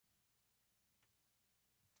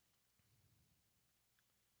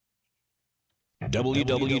at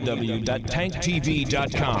www.tanktv.com.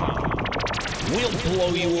 We'll blow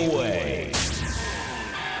you away.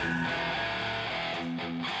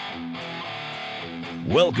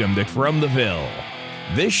 Welcome to From the Ville.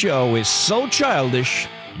 This show is so childish,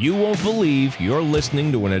 you won't believe you're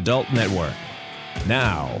listening to an adult network.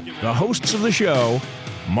 Now, the hosts of the show,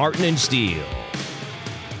 Martin and Steele.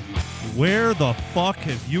 Where the fuck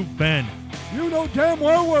have you been? You know damn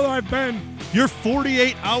well where I've been. You're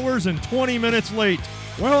 48 hours and 20 minutes late.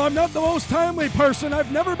 Well, I'm not the most timely person.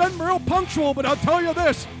 I've never been real punctual, but I'll tell you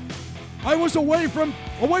this. I was away from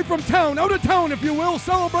town, out of town, if you will,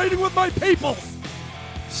 celebrating with my people.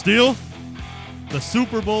 Steele, the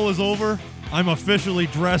Super Bowl is over. I'm officially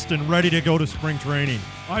dressed and ready to go to spring training.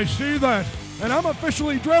 I see that. And I'm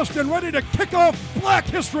officially dressed and ready to kick off Black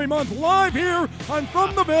History Month live here on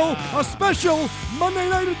From the Ville, a special Monday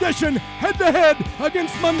night edition, head-to-head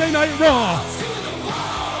against Monday Night Raw.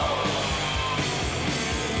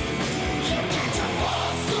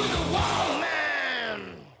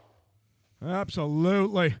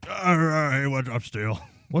 Absolutely. All right, what's up, Steele?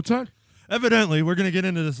 What's that? Evidently, we're going to get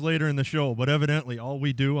into this later in the show, but evidently all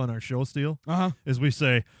we do on our show, Steele, is we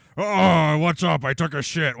say, "Oh, what's up? I took a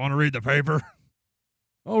shit. Want to read the paper?"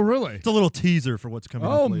 Oh, really? It's a little teaser for what's coming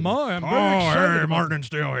up Oh, later. my. I'm very excited. Hey, Martin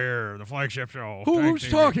Steele here, the flagship show. Who's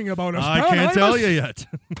talking about us? I can't tell you yet.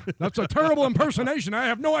 That's a terrible impersonation. I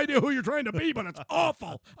have no idea who you're trying to be, but it's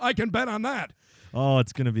awful. I can bet on that. Oh,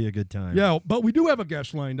 it's going to be a good time. Yeah, but we do have a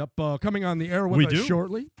guest lined up coming on the air with us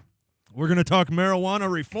shortly. We're going to talk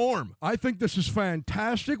marijuana reform. I think this is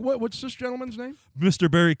fantastic. What's this gentleman's name?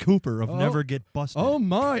 Mr. Barry Cooper of Never Get Busted. Oh,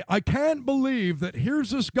 my. I can't believe that here's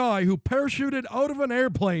this guy who parachuted out of an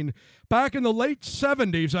airplane back in the late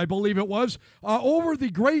 70s, I believe it was, over the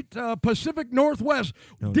great Pacific Northwest.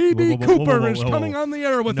 D.B. Cooper is coming on the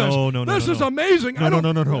air with us. This is amazing.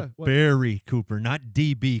 No. Barry Cooper, not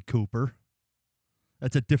D.B. Cooper.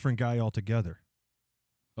 That's a different guy altogether.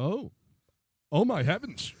 Oh, my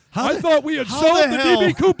heavens. I thought we had solved the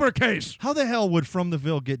D.B. Cooper case. How the hell would From the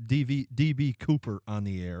Ville get D.B. Cooper on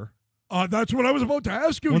the air? That's what I was about to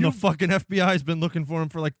ask you. When the fucking FBI's been looking for him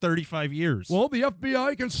for like 35 years. Well, the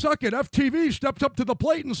FBI can suck it. FTV steps up to the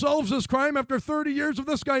plate and solves this crime after 30 years of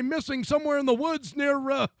this guy missing somewhere in the woods near,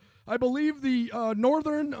 I believe, the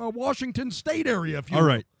northern Washington State area. All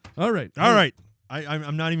right.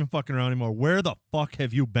 I'm not even fucking around anymore. Where the fuck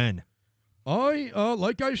have you been?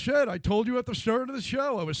 Like I said, I told you at the start of the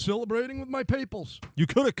show, I was celebrating with my peoples. You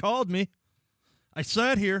could have called me. I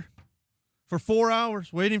sat here for 4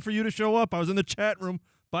 hours waiting for you to show up. I was in the chat room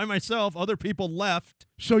by myself. Other people left.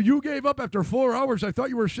 So you gave up after 4 hours. I thought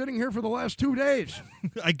you were sitting here for the last 2 days.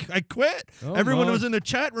 I quit. Everyone was in the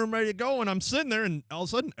chat room ready to go, and I'm sitting there, and all of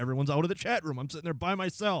a sudden, everyone's out of the chat room. I'm sitting there by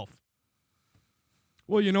myself.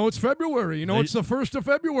 Well, you know, it's February. It's the 1st of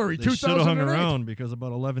February, 2008. They should have hung around because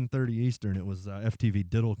about 11:30 Eastern, it was FTV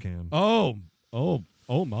Diddle Cam. Oh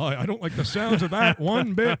my! I don't like the sounds of that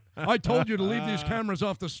one bit. I told you to leave these cameras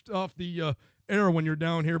off the air when you're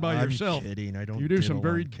down here by yourself. I'm kidding. I don't. You do some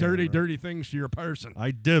very dirty things to your person.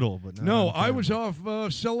 I diddle, but no. I was off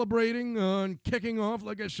celebrating and kicking off,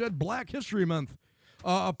 like I said, Black History Month.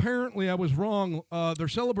 Apparently, I was wrong. They're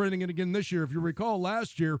celebrating it again this year. If you recall,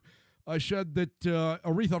 last year I said that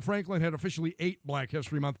Aretha Franklin had officially ate Black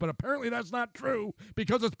History Month, but apparently that's not true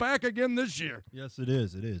because it's back again this year. Yes, it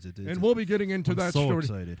is. It is. And we'll be getting into that story. I'm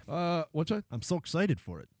so excited. What's that? I'm so excited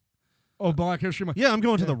for it. Oh, Black History Month. Yeah, I'm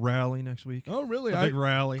going to the rally next week. Oh, really? A big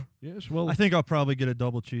rally. Yes. Well, I think I'll probably get a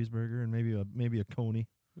double cheeseburger and maybe a coney.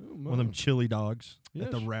 One of them chili dogs at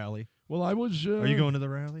the rally. Well, I was. Are you going to the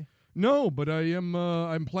rally? No, but I am.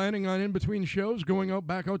 I'm planning on in between shows going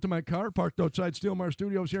back out to my car, parked outside Steelmar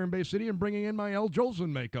Studios here in Bay City, and bringing in my Al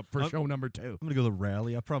Jolson makeup for show number 2. I'm gonna go to the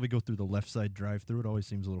rally. I'll probably go through the left side drive-through. It always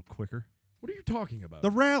seems a little quicker. What are you talking about?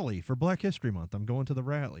 The rally for Black History Month. I'm going to the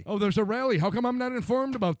rally. Oh, there's a rally. How come I'm not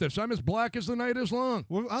informed about this? I'm as black as the night is long.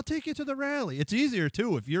 Well, I'll take you to the rally. It's easier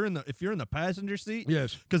too if you're in the passenger seat.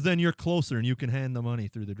 Yes, because then you're closer and you can hand the money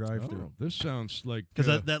through the drive-through. Oh, this sounds like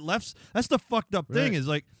because that's the fucked up thing is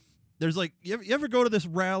like. There's like, you ever go to this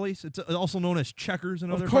rallies? It's also known as checkers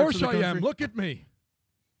and other parts of the country. Of course I am. Look at me.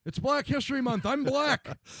 It's Black History Month. I'm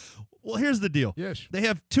black. Well, here's the deal. Yes. They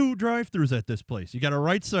have 2 drive-thrus at this place. You got a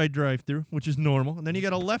right side drive-thru, which is normal, and then you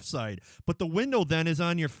got a left side. But the window then is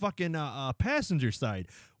on your fucking passenger side,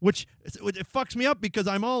 which it fucks me up because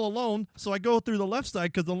I'm all alone. So I go through the left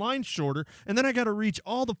side because the line's shorter, and then I got to reach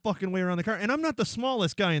all the fucking way around the car. And I'm not the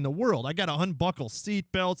smallest guy in the world. I got to unbuckle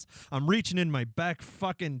seat belts. I'm reaching in my back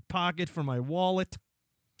fucking pocket for my wallet.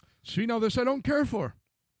 See, now this I don't care for.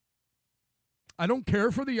 I don't care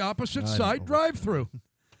for the opposite side drive-through.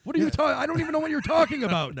 What are you talking? I don't even know what you're talking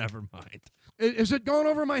about. Never mind. Is it going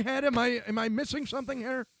over my head? Am I missing something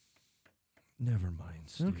here? Never mind,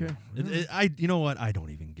 Steve. Okay. You know what? I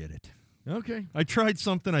don't even get it. Okay. I tried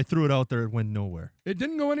something. I threw it out there. It went nowhere. It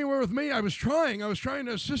didn't go anywhere with me. I was trying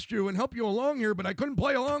to assist you and help you along here, but I couldn't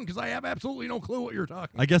play along because I have absolutely no clue what you're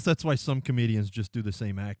talking about. I guess that's why some comedians just do the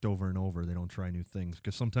same act over and over. They don't try new things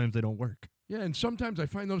because sometimes they don't work. Yeah, and sometimes I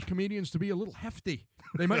find those comedians to be a little hefty.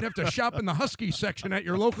 They might have to shop in the Husky section at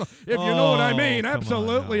your local, if you know what I mean.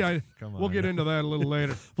 Absolutely. We'll get into that a little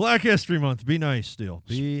later. Black History Month. Be nice, Steele.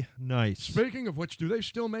 Be nice. Speaking of which, do they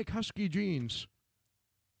still make Husky jeans?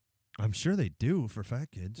 I'm sure they do for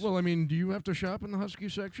fat kids. Well, I mean, do you have to shop in the Husky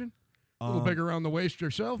section? A little big around the waist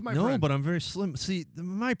yourself, my friend? No, but I'm very slim. See,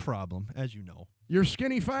 my problem, as you know. You're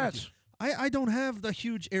skinny fats. I don't have the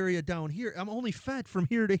huge area down here. I'm only fat from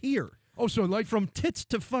here to here. Oh, so like from tits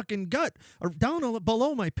to fucking gut or down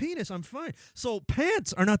below my penis, I'm fine. So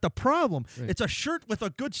pants are not the problem. Right. It's a shirt with a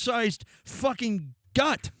good-sized fucking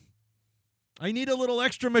gut. I need a little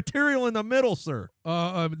extra material in the middle, sir.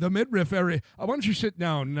 The midriff area. Why don't you sit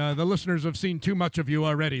down? The listeners have seen too much of you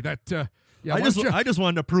already. Yeah, I just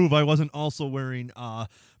wanted to prove I wasn't also wearing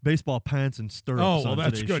baseball pants and stirrups. Oh, well, on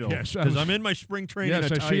that's good. Show, yes, because I'm in my spring training. Yes,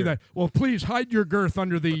 attire. I see that. Well, please hide your girth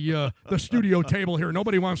under the studio table here.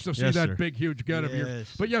 Nobody wants to see that big, huge gut of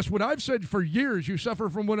yours. But yes, what I've said for years, you suffer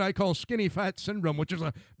from what I call skinny fat syndrome, which is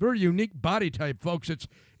a very unique body type, folks.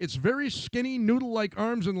 It's very skinny, noodle-like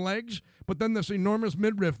arms and legs, but then this enormous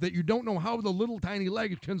midriff that you don't know how the little tiny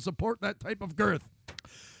legs can support that type of girth.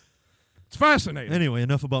 It's fascinating. Anyway,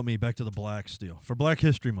 enough about me. Back to the Black Steel. For Black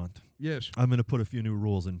History Month, yes, I'm going to put a few new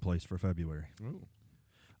rules in place for February. Oh.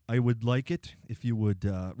 I would like it if you would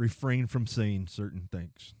refrain from saying certain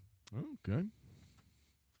things. Okay.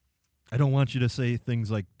 I don't want you to say things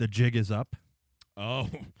like, the jig is up. Oh,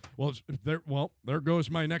 there goes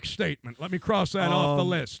my next statement. Let me cross that off the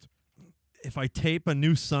list. If I tape a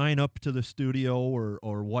new sign up to the studio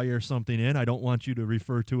or wire something in, I don't want you to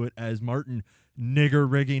refer to it as Martin nigger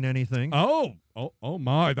rigging anything. Oh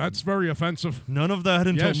my, that's very offensive. None of that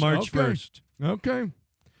until March 1st. Okay.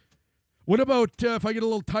 What about if I get a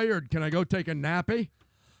little tired, can I go take a nappy?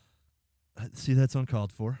 See, that's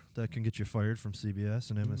uncalled for. That can get you fired from CBS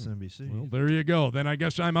and MSNBC. Well, there you go. Then I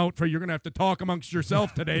guess I'm out for you're going to have to talk amongst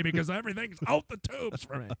yourself today because everything's out the tubes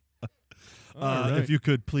for me. Right. If you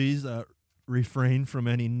could please refrain from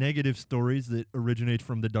any negative stories that originate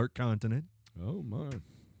from the Dark Continent. Oh, my.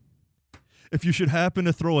 If you should happen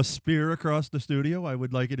to throw a spear across the studio, I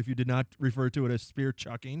would like it if you did not refer to it as spear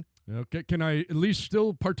chucking. Okay, can I at least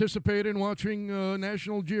still participate in watching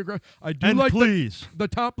National Geographic? I do like please, the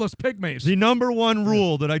topless pygmies. The number one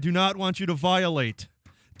rule that I do not want you to violate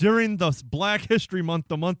during the Black History Month,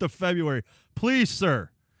 the month of February, please, sir,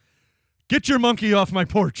 get your monkey off my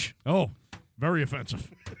porch. Oh, very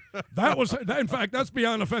offensive. In fact, that's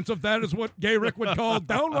beyond offensive. That is what Gay Rick would call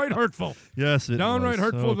downright hurtful. Yes, it downright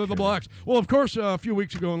was. hurtful to the blacks. Well, of course, a few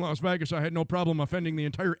weeks ago in Las Vegas, I had no problem offending the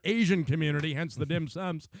entire Asian community, hence the dim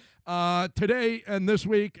sums. Today and this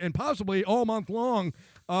week, and possibly all month long,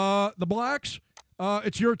 the blacks,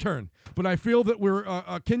 it's your turn. But I feel that we're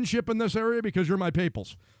a kinship in this area because you're my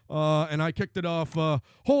peoples. And I kicked it off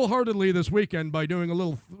wholeheartedly this weekend by doing a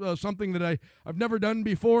little something that I've never done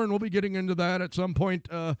before, and we'll be getting into that at some point.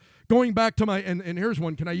 Going back to my, and here's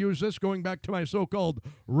one. Can I use this? Going back to my so-called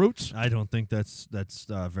roots. I don't think that's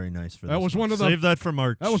very nice for that. This Was one. One of the, Save that for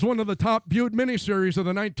March. That was one of the top viewed miniseries of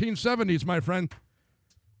the 1970s, my friend.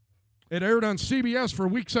 It aired on CBS for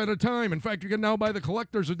weeks at a time. In fact, you can now buy the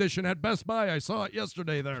collector's edition at Best Buy. I saw it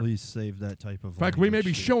yesterday there. Please save that type of. In fact, we may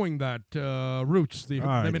be showing that Roots, the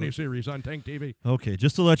miniseries on Tank TV. Okay,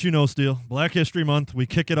 just to let you know, Steele, Black History Month, we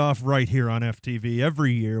kick it off right here on FTV.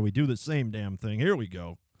 Every year, we do the same damn thing. Here we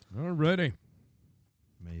go. Alrighty.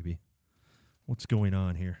 Maybe. What's going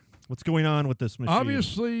on here? What's going on with this machine?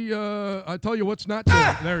 Obviously, I tell you what's not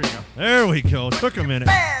doing. There you go. There we go. Took a minute.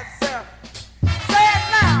 Bad, sir. Say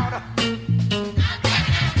it louder.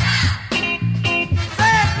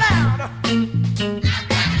 Say it louder. Look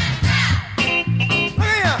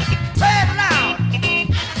here. Say it loud.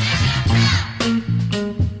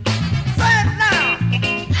 Say it loud.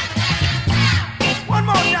 One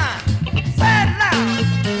more time. Say it loud.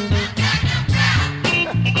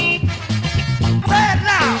 Say it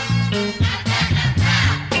loud.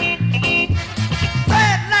 Say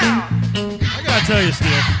it loud. I gotta tell you,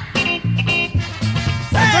 Steele.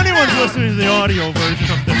 If anyone's listening to the audio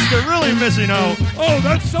version of this, they're really missing out. Oh,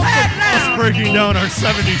 that's something. Us breaking down our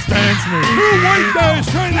 70s dance moves. Two white guys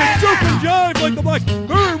trying to juke and jive like the black.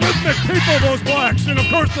 Very rhythmic people, those blacks. And, of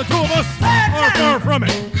course, the two of us are far from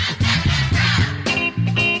it.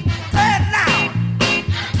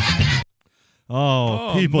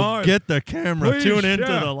 Oh, people, my. get the camera. Please, Tune into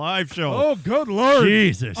yeah. the live show. Oh, good Lord.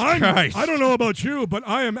 Jesus Christ. I don't know about you, but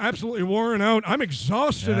I am absolutely worn out. I'm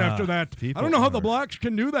exhausted Yeah, after that. I people don't know how the are. blacks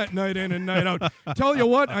can do that night in and night out. Tell you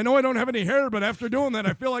what, I know I don't have any hair, but after doing that,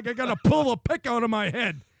 I feel like I got to pull a pick out of my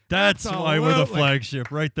head. That's why we're the Absolutely.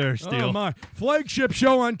 flagship right there, Steele. Oh, my. Flagship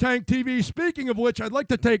show on Tank TV. Speaking of which, I'd like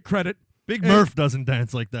to take credit. Big Murph doesn't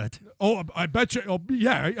dance like that. Oh, I bet you. Oh,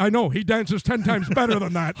 yeah, I know. He dances 10 times better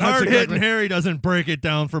than that. That's Hard-hitting exactly- Harry doesn't break it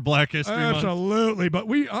down for Black History Month. Absolutely. But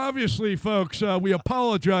we obviously, folks, we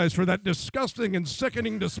apologize for that disgusting and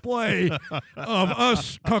sickening display of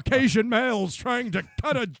us Caucasian males trying to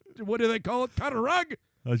cut a, what do they call it? Cut a rug?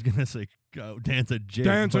 I was going to say dance a jig.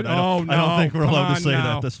 Dance but it. I don't, Oh, I don't no. think we're Come allowed to on say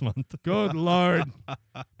now. that this month. Good Lord.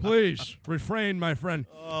 Please refrain, my friend.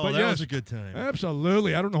 Oh, but that yes, was a good time.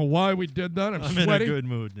 absolutely. I don't know why we did that. I'm I'm in sweating. a good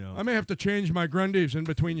mood now. I may have to change my Grundies in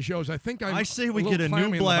between shows. I think I say we get a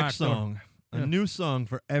new black song. A new song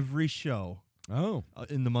for every show Oh.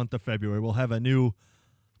 in the month of February. We'll have a new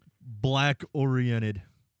black-oriented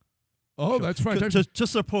Oh, show that's fantastic. to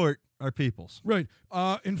support our peoples. Right.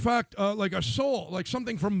 In fact, like a soul, like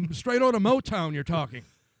something from straight out of Motown you're talking.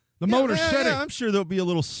 The Motor City. Yeah, I'm sure there'll be a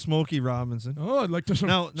little Smokey Robinson. Oh, I'd like to some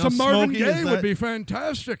Now Marvin Smokey, is Gaye would that- be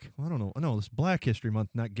fantastic. I don't know. No, it's Black History Month,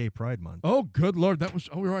 not Gay Pride Month. Oh, good Lord. That was,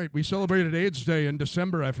 oh, right. We celebrated AIDS Day in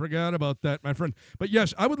December. I forgot about that, my friend. But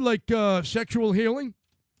yes, I would like Sexual Healing.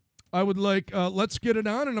 I would like Let's Get It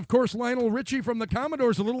On. And, of course, Lionel Richie from the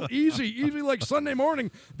Commodores, a little easy like Sunday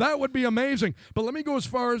morning. That would be amazing. But let me go as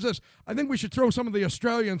far as this. I think we should throw some of the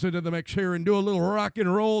Australians into the mix here and do a little rock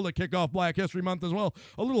and roll to kick off Black History Month as well.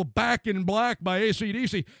 A little Back in Black by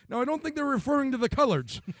AC/DC. Now, I don't think they're referring to the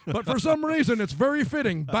Coloreds, but for some reason it's very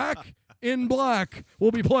fitting. Back in Black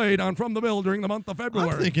will be played on From the Ville during the month of February.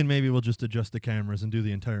 I'm thinking maybe we'll just adjust the cameras and do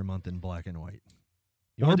the entire month in black and white.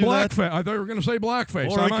 You Or wanna do that? blackface. I thought you were going to say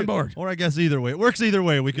blackface. Or I'm on board. Or I guess either way. It works either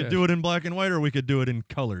way. We could Yes. do it in black and white, or we could do it in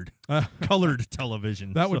colored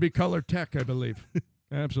television. That would So- be color tech, I believe.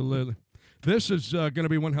 Absolutely. This is going to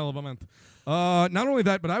be one hell of a month. Not only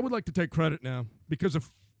that, but I would like to take credit now, because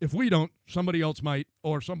if we don't, somebody else might,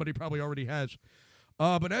 or somebody probably already has.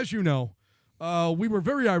 But as you know, we were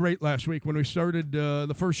very irate last week when we started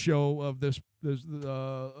the first show of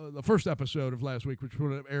the first episode of last week, which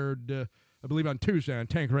would have aired, I believe, on Tuesday on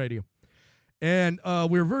Tank Radio. And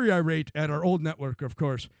we were very irate at our old network, of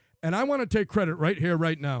course. And I want to take credit right here,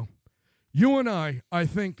 right now. You and I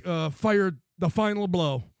think, fired the final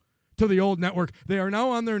blow to the old network. They are now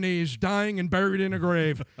on their knees, dying and buried in a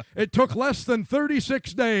grave. It took less than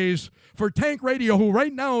 36 days for Tank Radio, who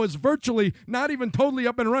right now is virtually not even totally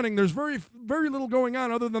up and running. There's very, very little going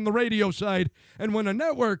on other than the radio side. And when a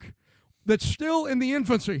network that's still in the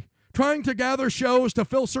infancy, trying to gather shows to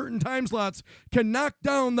fill certain time slots, can knock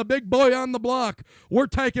down the big boy on the block, we're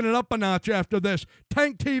taking it up a notch after this.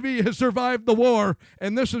 Tank TV has survived the war,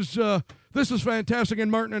 and this is fantastic, and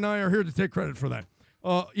Martin and I are here to take credit for that.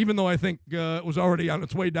 Even though I think it was already on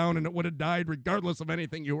its way down and it would have died regardless of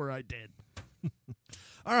anything you or I did.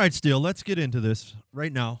 All right, Steele, let's get into this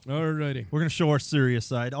right now. All righty. We're going to show our serious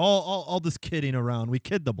side. All this kidding around. We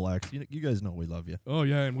kid the blacks. You guys know we love you. Oh,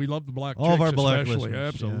 yeah, and we love the black All of chicks our black especially. listeners, yeah.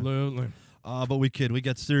 Absolutely. But we kid. We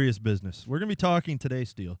got serious business. We're going to be talking today,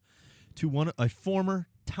 Steele, to a former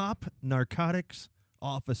top narcotics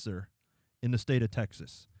officer in the state of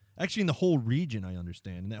Texas. Actually, in the whole region, I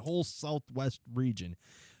understand. In that whole southwest region.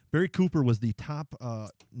 Barry Cooper was the top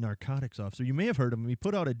narcotics officer. You may have heard of him. He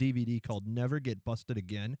put out a DVD called Never Get Busted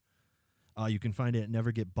Again. You can find it at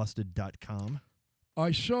nevergetbusted.com.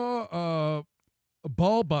 I saw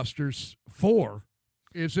Ball Busters 4.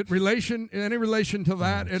 Is it any relation to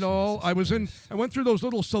that at all? Jesus I went through those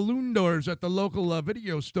little saloon doors at the local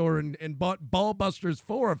video store and bought Ball Busters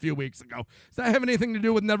 4 a few weeks ago. Does that have anything to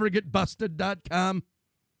do with nevergetbusted.com?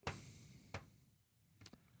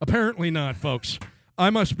 Apparently not, folks. I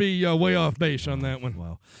must be way off base on that one.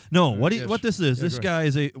 Wow. No, what yes. this is, Yeah, this go guy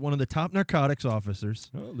is one of the top narcotics officers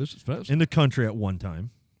Oh, this is fast. in the country at one time.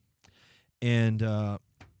 And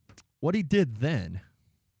what he did then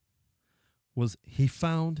was he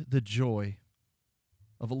found the joy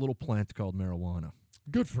of a little plant called marijuana.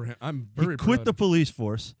 Good for him. I'm He very quit proud the of him. police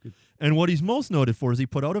force, and what he's most noted for is he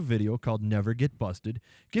put out a video called Never Get Busted,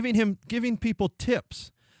 giving people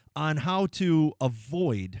tips on how to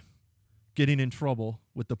avoid getting in trouble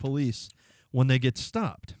with the police when they get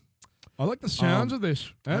stopped. I like the sounds of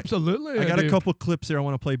this. Absolutely. I got do. a couple clips here I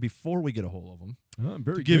want to play before we get a hold of them. Oh, I'm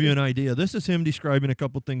very To give good. you an idea. This is him describing a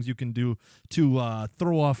couple things you can do to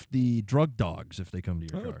throw off the drug dogs if they come to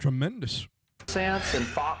your Oh, car. tremendous. Scents and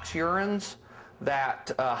fox urines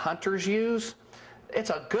that hunters use. It's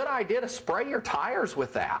a good idea to spray your tires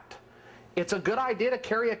with that. It's a good idea to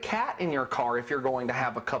carry a cat in your car if you're going to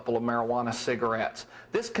have a couple of marijuana cigarettes.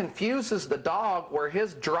 This confuses the dog where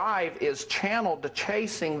his drive is channeled to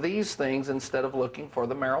chasing these things instead of looking for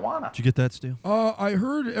the marijuana. Did you get that, Steele? I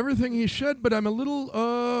heard everything he said, but I'm a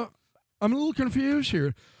little confused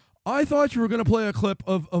here. I thought you were going to play a clip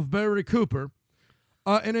of Barry Cooper,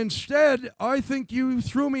 and instead, I think you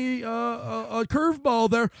threw me a curveball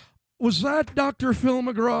there. Was that Dr. Phil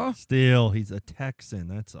McGraw? Steele, he's a Texan,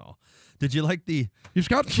 that's all. Did you like the... He's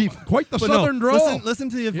got quite the southern no, drawl. Listen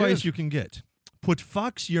to the advice Yes. you can get. Put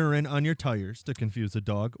fox urine on your tires to confuse a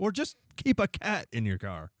dog, or just keep a cat in your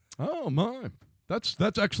car. Oh, my. That's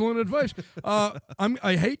excellent advice.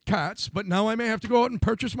 I hate cats, but now I may have to go out and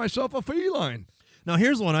purchase myself a feline. Now,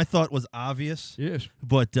 here's one I thought was obvious. Yes.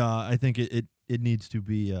 But I think it needs to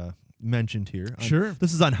be mentioned here. Sure.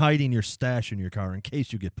 This is on hiding your stash in your car in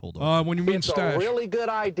case you get pulled over. When you mean It's stash. a really good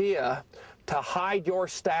idea to hide your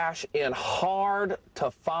stash in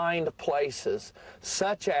hard-to-find places,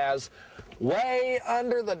 such as way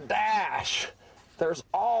under the dash. There's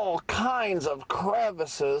all kinds of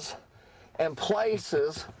crevices and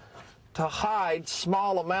places to hide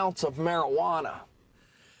small amounts of marijuana.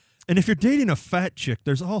 And if you're dating a fat chick,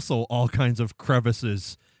 there's also all kinds of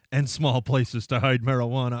crevices and small places to hide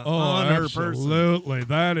marijuana on her person. Absolutely.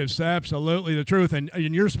 That is absolutely the truth. And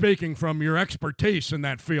you're speaking from your expertise in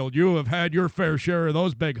that field. You have had your fair share of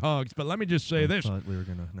those big hogs. But let me just say this. I thought we were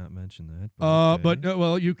going to not mention that.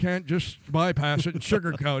 Well, you can't just bypass it and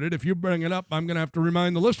sugarcoat it. If you bring it up, I'm going to have to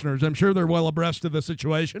remind the listeners. I'm sure they're well abreast of the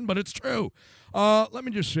situation, but it's true. Let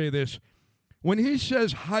me just say this. When he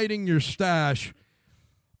says hiding your stash,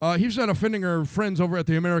 he's not offending our friends over at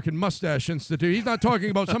the American Mustache Institute. He's not talking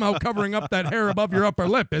about somehow covering up that hair above your upper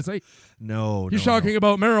lip, is he? No. He's talking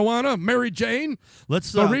about marijuana, Mary Jane,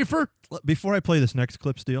 Let's the reefer. Before I play this next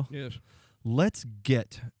clip, Steele, Yes. let's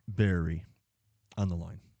get Barry on the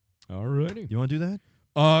line. All righty. You want to do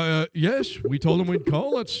that? Yes, we told him we'd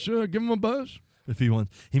call. Let's give him a buzz. If he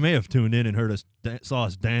wants, he may have tuned in and heard us, saw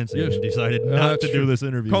us dancing, Yes. and decided not to do this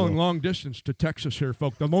interview. Calling long distance to Texas here,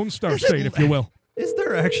 folk. The Lone Star State, if you will. Is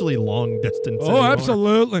there actually long distance? Oh, anymore?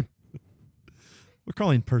 absolutely. We're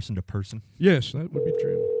calling person to person. Yes, that would be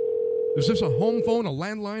true. Is this a home phone, a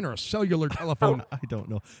landline, or a cellular telephone? I don't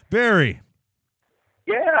know. Barry.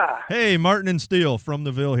 Yeah. Hey, Martin and Steele from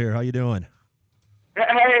the Ville here. How you doing?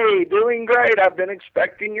 Hey, doing great. I've been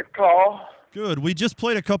expecting your call. Good. We just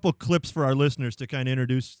played a couple clips for our listeners to kind of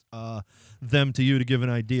introduce them to you to give an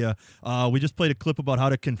idea. We just played a clip about how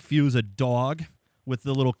to confuse a dog with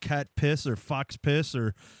the little cat piss or fox piss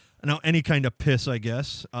or any kind of piss, I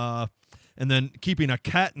guess. And then keeping a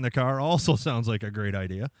cat in the car also sounds like a great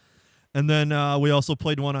idea. And then we also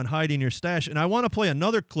played one on hiding your stash. And I want to play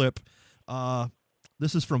another clip.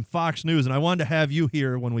 This is from Fox News, and I wanted to have you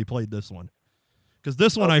here when we played this one. Because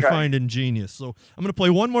this one I find ingenious. So I'm going to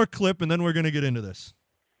play one more clip, and then we're going to get into this.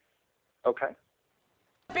 Okay.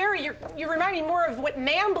 Barry, you remind me more of what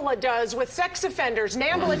NAMBLA does with sex offenders.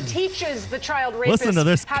 NAMBLA teaches the child rapists Listen to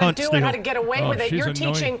this how to do cunt it, how steal. to get away with it. she's You're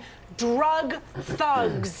annoying. teaching drug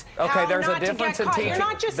thugs Okay, how there's a not to difference get in caught. teaching- You're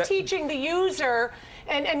not just teaching the user,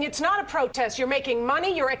 and it's not a protest. You're making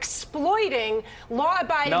money. You're exploiting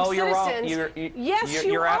law-abiding No, you're wrong. citizens. Yes,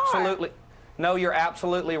 you you're are. absolutely. No, you're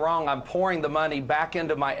absolutely wrong. I'm pouring the money back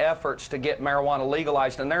into my efforts to get marijuana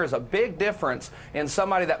legalized, and there is a big difference in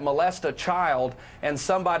somebody that molests a child and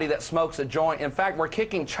somebody that smokes a joint. In fact, we're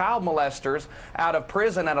kicking child molesters out of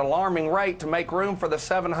prison at an alarming rate to make room for the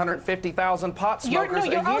 750,000 pot smokers a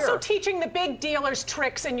year. You're also teaching the big dealers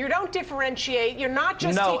tricks, and you don't differentiate. You're not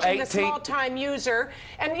just teaching the small-time user.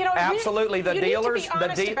 And you know, absolutely, the you dealers, need to be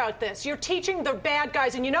honest about this. You're teaching the bad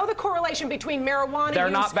guys, and you know the correlation between marijuana They're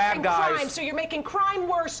use not bad and guys. crime. So you're making crime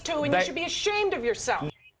worse too, and you should be ashamed of yourself.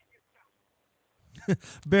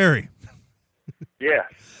 Barry. Yeah.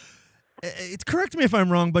 Correct me if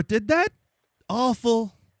I'm wrong, but did that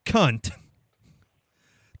awful cunt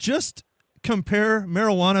just compare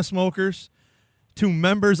marijuana smokers to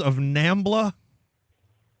members of NAMBLA?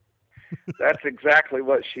 That's exactly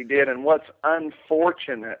what she did. And what's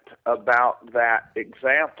unfortunate about that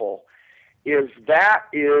example is that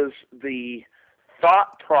is the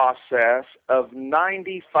thought process of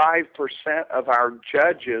 95% of our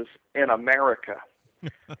judges in America.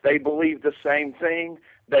 They believe the same thing.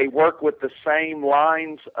 They work with the same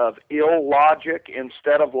lines of ill logic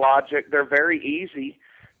instead of logic. They're very easy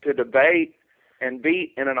to debate and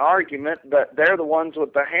beat in an argument, but they're the ones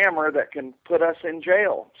with the hammer that can put us in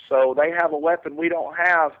jail. So they have a weapon we don't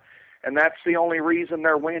have, and that's the only reason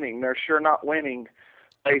they're winning. They're sure not winning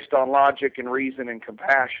based on logic and reason and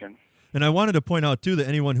compassion. And I wanted to point out, too, that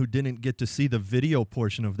anyone who didn't get to see the video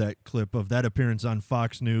portion of that clip, of that appearance on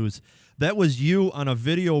Fox News, that was you on a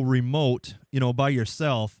video remote, by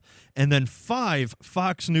yourself, and then 5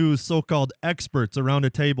 Fox News so-called experts around a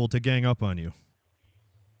table to gang up on you.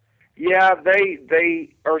 Yeah,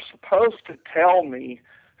 they are supposed to tell me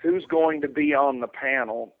who's going to be on the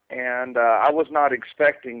panel, and I was not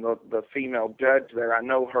expecting the female judge there. I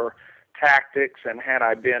know her tactics, and had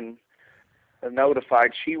I been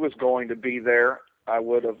notified she was going to be there, I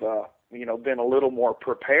would have, been a little more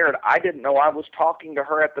prepared. I didn't know I was talking to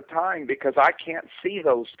her at the time because I can't see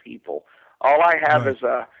those people. All I have is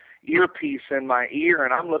a earpiece in my ear,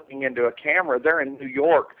 and I'm looking into a camera. They're in New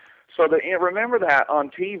York. So remember that on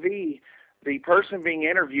TV, the person being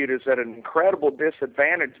interviewed is at an incredible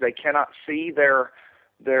disadvantage. They cannot see their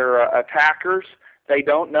attackers. They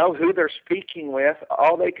don't know who they're speaking with.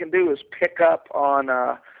 All they can do is pick up on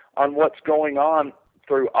what's going on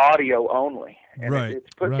through audio only. And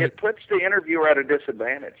it puts the interviewer at a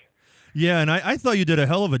disadvantage. Yeah, and I thought you did a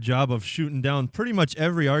hell of a job of shooting down pretty much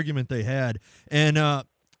every argument they had. And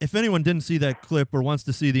if anyone didn't see that clip or wants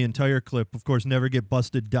to see the entire clip, of course,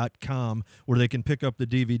 nevergetbusted.com, where they can pick up the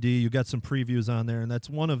DVD. You got some previews on there, and that's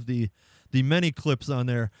one of the many clips on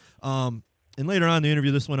there. And later on in the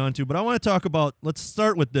interview, this went on too. But I want to talk about, let's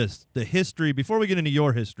start with this, the history, before we get into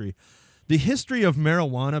your history. The history of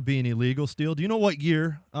marijuana being illegal, Steele. Do you know what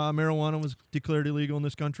year marijuana was declared illegal in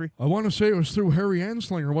this country? I want to say it was through Harry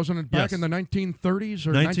Anslinger, wasn't it? Back in the 1930s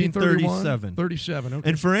or 1937? 37, okay.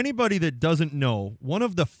 And for anybody that doesn't know, one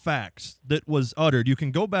of the facts that was uttered, you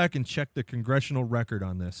can go back and check the congressional record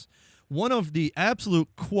on this. One of the absolute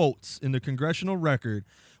quotes in the congressional record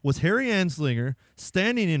was Harry Anslinger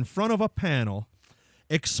standing in front of a panel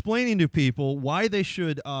explaining to people why they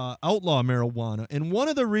should outlaw marijuana. And one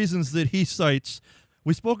of the reasons that he cites,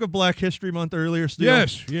 we spoke of Black History Month earlier, Steve.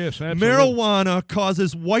 Yes, absolutely. Marijuana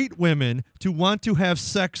causes white women to want to have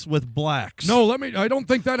sex with blacks. No, I don't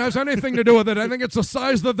think that has anything to do with it. I think it's the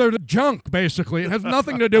size of their junk, basically. It has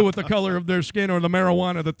nothing to do with the color of their skin or the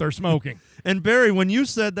marijuana that they're smoking. And Barry, when you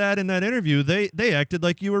said that in that interview, they acted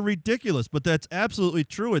like you were ridiculous, but that's absolutely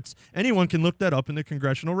true. Anyone can look that up in the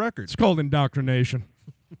congressional records. It's called indoctrination.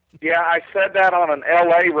 Yeah, I said that on an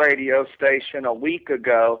L.A. radio station a week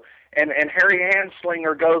ago, and Harry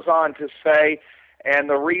Anslinger goes on to say, and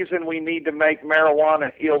the reason we need to make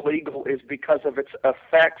marijuana illegal is because of its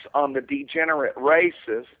effects on the degenerate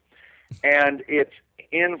races and its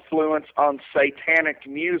influence on satanic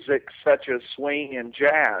music such as swing and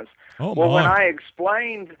jazz. Oh, well, my. when I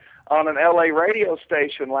explained on an L.A. radio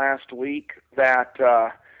station last week that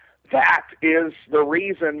that is the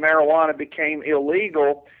reason marijuana became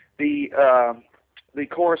illegal, the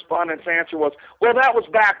correspondent's answer was, well, that was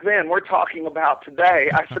back then. We're talking about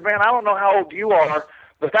today. I said, man, I don't know how old you are,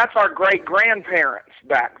 but that's our great-grandparents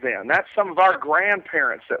back then. That's some of our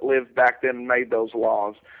grandparents that lived back then and made those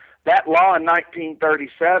laws. That law in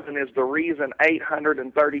 1937 is the reason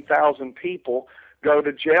 830,000 people go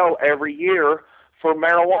to jail every year for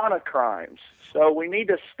marijuana crimes. So we need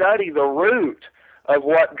to study the root of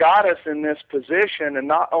what got us in this position and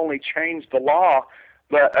not only change the law,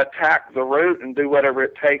 but attack the root and do whatever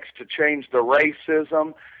it takes to change the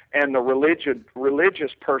racism and the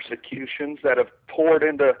religious persecutions that have poured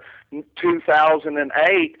into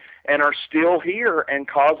 2008 and are still here and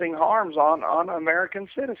causing harms on American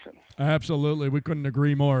citizens. Absolutely. We couldn't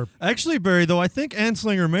agree more. Actually, Barry, though, I think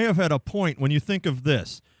Anslinger may have had a point when you think of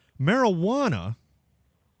this. Marijuana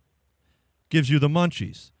gives you the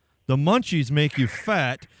munchies. The munchies make you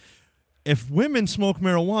fat. If women smoke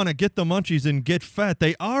marijuana, get the munchies, and get fat,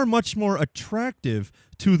 they are much more attractive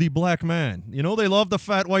to the black man. You know, they love the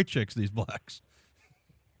fat white chicks, these blacks.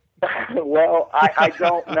 Well, I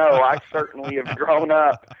don't know. I certainly have grown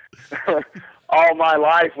up all my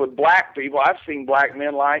life with black people. I've seen black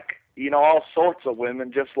men like, all sorts of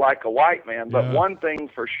women just like a white man. But one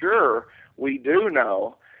thing for sure, we do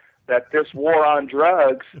know that this war on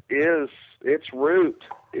drugs its root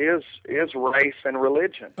is race and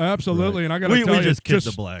religion. Absolutely, and I got to tell you, just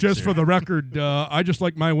here. for the record, I just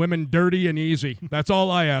like my women dirty and easy. That's all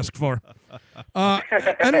I ask for.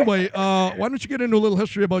 Anyway, why don't you get into a little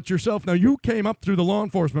history about yourself? Now, you came up through the law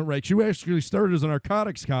enforcement ranks. You actually started as a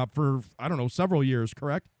narcotics cop for, several years,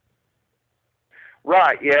 correct?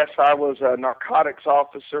 Right, yes. I was a narcotics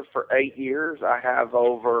officer for 8 years. I have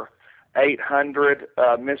over 800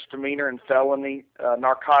 misdemeanor and felony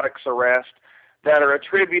narcotics arrests that are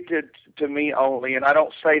attributed to me only, and I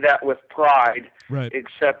don't say that with pride, right,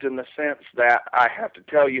 except in the sense that I have to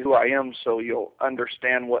tell you who I am so you'll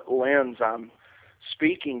understand what lens I'm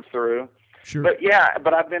speaking through. Sure.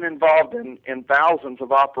 But I've been involved in thousands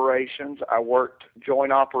of operations. I worked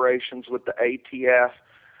joint operations with the ATF,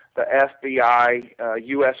 the FBI,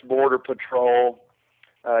 U.S. Border Patrol,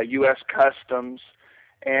 U.S. Customs,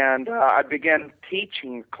 and I began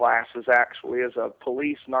teaching classes actually as a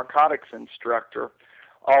police narcotics instructor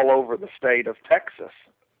all over the state of Texas,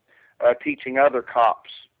 teaching other cops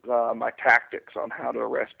my tactics on how to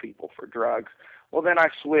arrest people for drugs. Well, then I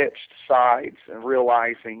switched sides and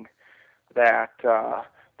realizing that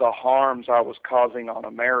the harms I was causing on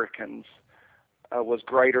Americans was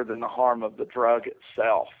greater than the harm of the drug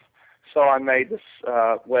itself. So I made this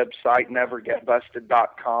website,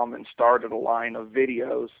 nevergetbusted.com, and started a line of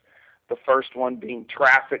videos, the first one being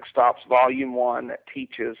Traffic Stops Volume 1, that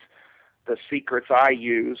teaches the secrets I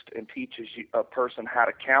used and teaches a person how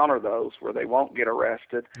to counter those where they won't get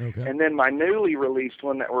arrested. Okay. And then my newly released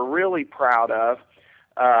one that we're really proud of,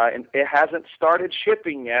 and it hasn't started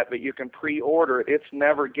shipping yet, but you can pre-order it. It's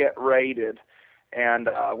Never Get Rated, and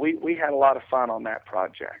we had a lot of fun on that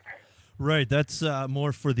project. Right, that's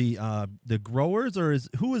more for the growers, or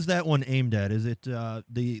who is that one aimed at? Is it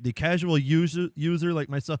the casual user like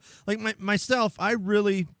myself? Like myself, I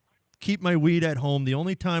really keep my weed at home. The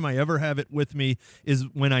only time I ever have it with me is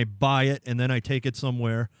when I buy it and then I take it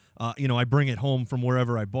somewhere. I bring it home from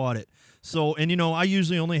wherever I bought it. So, and I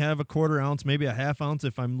usually only have a 1/4 ounce, maybe a 1/2 ounce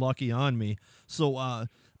if I'm lucky on me. So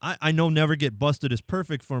I know Never Get Busted is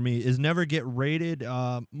perfect for me. Is Never Get Rated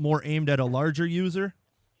more aimed at a larger user?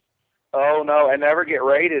 Oh, no, and Never Get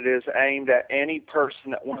Rated is aimed at any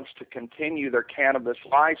person that wants to continue their cannabis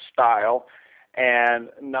lifestyle and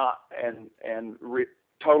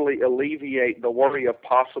totally alleviate the worry of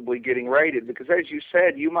possibly getting raided. Because as you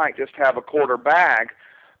said, you might just have a 1/4 bag,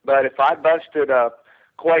 but if I busted a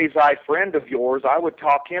quasi-friend of yours, I would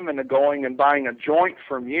talk him into going and buying a joint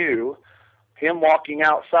from you, him walking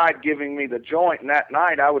outside giving me the joint, and that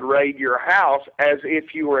night I would raid your house as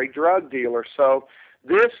if you were a drug dealer. So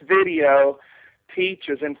this video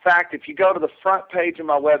teaches, in fact, if you go to the front page of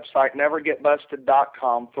my website,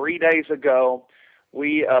 nevergetbusted.com, 3 days ago,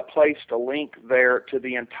 we placed a link there to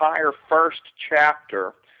the entire first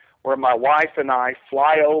chapter where my wife and I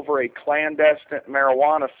fly over a clandestine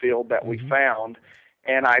marijuana field that we found,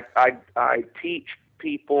 and I teach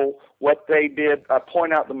people what they did. I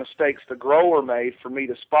point out the mistakes the grower made for me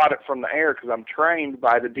to spot it from the air, because I'm trained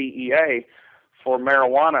by the DEA for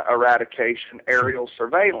marijuana eradication, aerial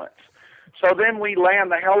surveillance. So then we land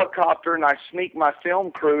the helicopter, and I sneak my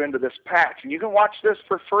film crew into this patch. And you can watch this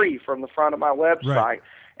for free from the front of my website. Right.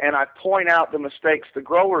 And I point out the mistakes the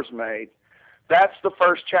growers made. That's the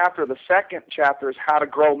first chapter. The second chapter is how to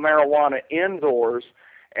grow marijuana indoors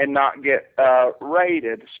and not get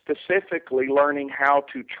raided, specifically learning how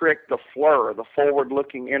to trick the FLIR, the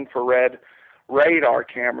forward-looking infrared radar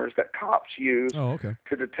cameras that cops use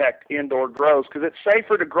to detect indoor grows, because it's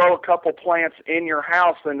safer to grow a couple plants in your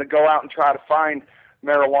house than to go out and try to find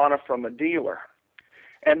marijuana from a dealer.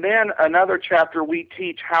 And then another chapter, we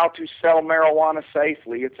teach how to sell marijuana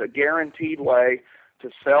safely. It's a guaranteed way to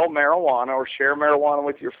sell marijuana or share marijuana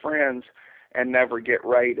with your friends and never get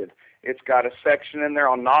raided. It's got a section in there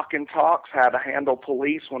on knock and talks, how to handle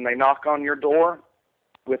police when they knock on your door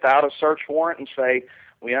without a search warrant and say,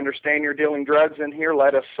 "We understand you're dealing drugs in here,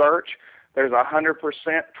 let us search." There's a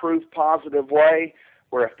 100% proof positive way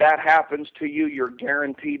where if that happens to you, you're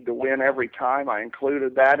guaranteed to win every time. I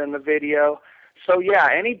included that in the video. So yeah,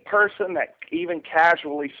 any person that even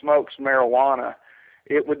casually smokes marijuana,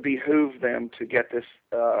 it would behoove them to get this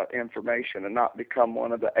information and not become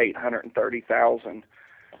one of the 830,000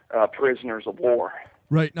 prisoners of war.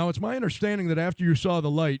 Right. Now, it's my understanding that after you saw the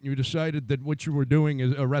light and you decided that what you were doing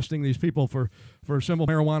is arresting these people for simple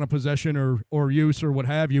marijuana possession or use or what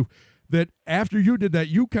have you, that after you did that,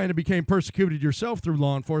 you kind of became persecuted yourself through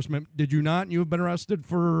law enforcement. Did you not? And you've been arrested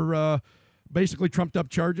for basically trumped-up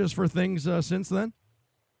charges for things since then?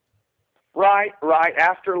 Right.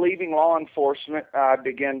 After leaving law enforcement, I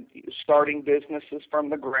began starting businesses from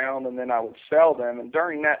the ground, and then I would sell them. And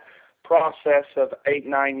during that process of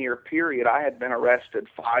 8-9 year period, I had been arrested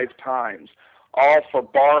 5 times, all for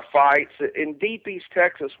bar fights. In deep East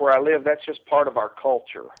Texas, where I live, that's just part of our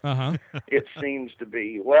culture. It seems to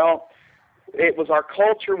be. Well, it was our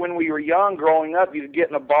culture when we were young growing up. You'd get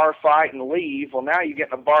in a bar fight and leave. Well, now you get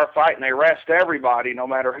in a bar fight and they arrest everybody, no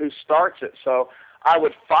matter who starts it. So I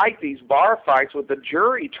would fight these bar fights with the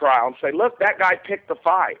jury trial and say, look, that guy picked the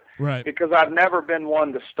fight. Right. Because I've never been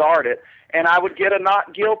one to start it. And I would get a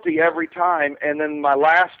not guilty every time. And then my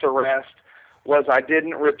last arrest was I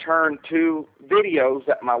didn't return 2 videos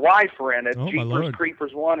that my wife rented, Oh, my Jeepers Lord.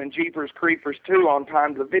 Creepers 1 and Jeepers Creepers 2, on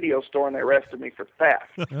time to the video store, and they arrested me for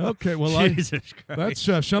theft. Okay, well, Jesus Christ.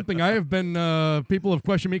 that's something I have been. People have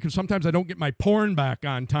questioned me because sometimes I don't get my porn back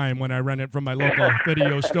on time when I rent it from my local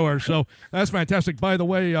video store. So that's fantastic. By the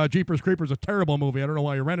way, Jeepers Creepers is a terrible movie. I don't know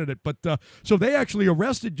why you rented it, but so they actually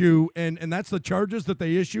arrested you, and that's the charges that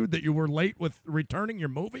they issued, that you were late with returning your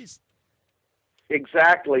movies.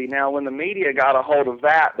 Exactly. Now, when the media got a hold of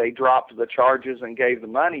that, they dropped the charges and gave the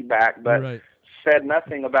money back, but Right. said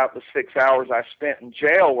nothing about the 6 hours I spent in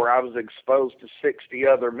jail where I was exposed to 60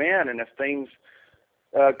 other men, and if things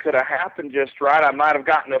could have happened just right, I might have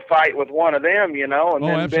gotten in a fight with one of them, and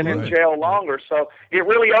then been in absolutely. jail longer. So it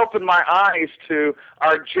really opened my eyes to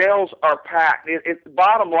our jails are packed.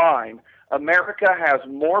 Bottom line, America has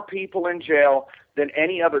more people in jail than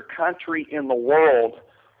any other country in the world.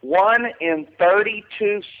 1 in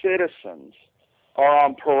 32 citizens are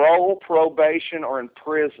on parole, probation, or in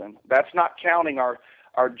prison. That's not counting our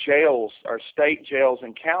jails, our state jails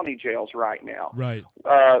and county jails right now. Right.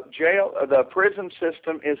 The prison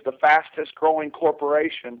system is the fastest growing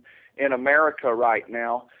corporation in America right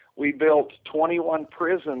now. We built 21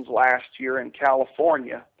 prisons last year in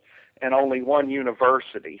California and only 1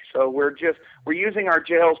 university. So we're using our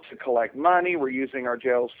jails to collect money. We're using our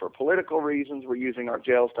jails for political reasons. We're using our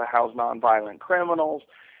jails to house nonviolent criminals,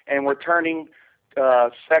 and we're turning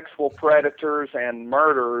sexual predators and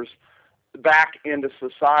murderers back into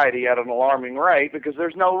society at an alarming rate because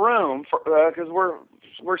there's no room for because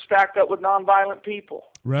we're stacked up with nonviolent people.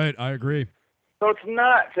 Right. I agree. So it's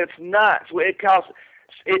nuts. It's nuts. It costs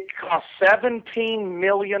 $17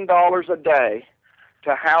 million a day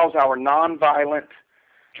to house our nonviolent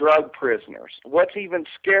drug prisoners. What's even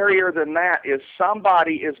scarier than that is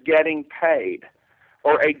somebody is getting paid,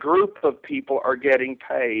 or a group of people are getting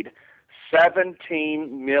paid $17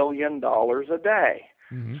 million a day.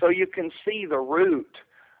 Mm-hmm. So you can see the root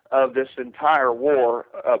of this entire war,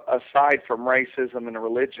 aside from racism and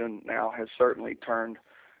religion, now has certainly turned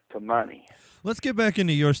to money. Let's get back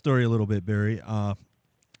into your story a little bit, Barry,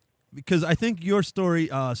 because I think your story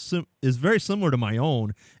is very similar to my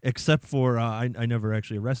own, except for I never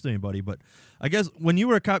actually arrested anybody. But I guess when you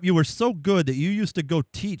were a cop, you were so good that you used to go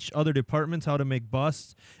teach other departments how to make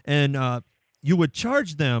busts, and you would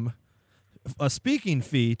charge them a speaking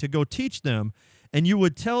fee to go teach them, and you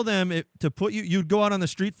would tell them you'd go out on the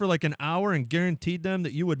street for like an hour and guaranteed them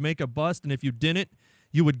that you would make a bust, and if you didn't,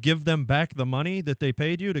 you would give them back the money that they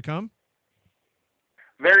paid you to come?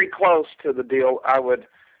 Very close to the deal.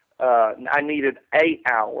 I needed 8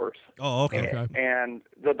 hours. Oh, okay. And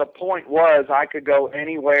the point was I could go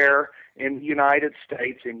anywhere in the United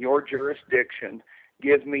States in your jurisdiction,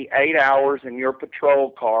 give me 8 hours in your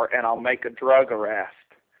patrol car, and I'll make a drug arrest.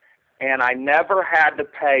 And I never had to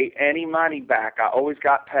pay any money back. I always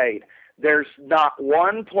got paid. There's not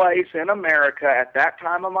one place in America at that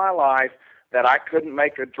time of my life that I couldn't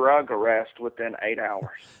make a drug arrest within 8 hours.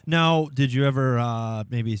 Now, did you ever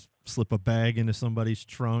maybe slip a bag into somebody's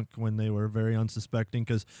trunk when they were very unsuspecting?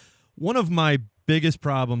 Because one of my biggest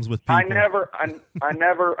problems with people, I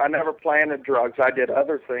never planted drugs. I did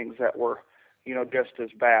other things that were, just as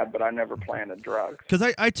bad, but I never planted drugs.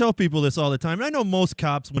 Because I tell people this all the time. And I know most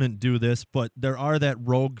cops wouldn't do this, but there are that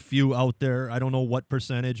rogue few out there. I don't know what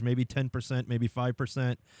percentage, maybe 10%, maybe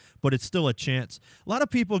 5%, but it's still a chance. A lot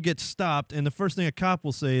of people get stopped, and the first thing a cop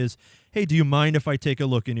will say is, "Hey, do you mind if I take a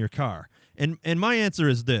look in your car?" And my answer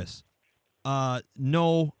is this: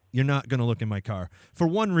 no, you're not going to look in my car. For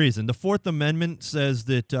one reason, the Fourth Amendment says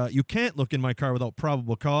that you can't look in my car without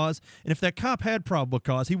probable cause. And if that cop had probable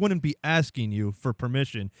cause, he wouldn't be asking you for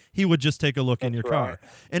permission. He would just take a look in your car.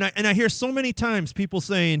 And I hear so many times people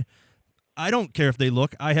saying, "I don't care if they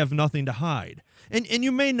look. I have nothing to hide." And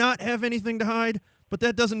you may not have anything to hide, but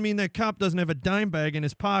that doesn't mean that cop doesn't have a dime bag in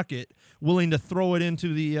his pocket, willing to throw it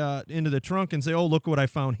into the trunk and say, "Oh, look what I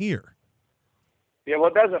found here." Yeah, well,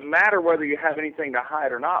 it doesn't matter whether you have anything to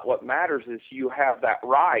hide or not. What matters is you have that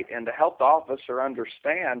right. And to help the officer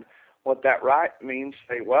understand what that right means,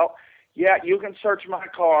 say, well, yeah, you can search my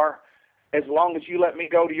car as long as you let me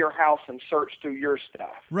go to your house and search through your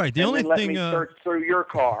stuff. Right. The and only then thing let me search through your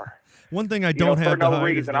car. One thing I don't have for no to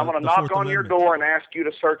hide is reason. I'm going to the knock Fourth on your Amendment. door and ask you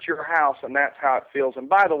to search your house, and that's how it feels. And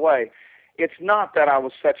by the way, it's not that I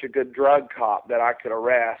was such a good drug cop that I could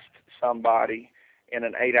arrest somebody in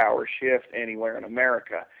an 8-hour shift anywhere in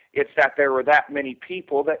America. It's that there were that many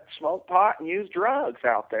people that smoke pot and use drugs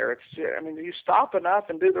out there. You stop enough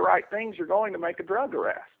and do the right things, you're going to make a drug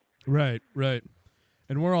arrest. Right.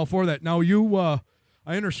 And we're all for that. Now, you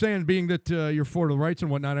I understand, being that you're for the rights and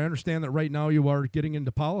whatnot, I understand that right now you are getting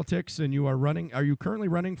into politics and you are running. Are you currently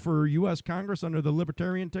running for U.S. Congress under the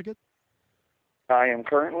Libertarian ticket? I am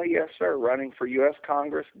currently, yes, sir, running for U.S.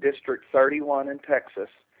 Congress, District 31 in Texas,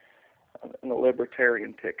 in the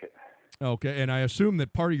Libertarian ticket. Okay, and I assume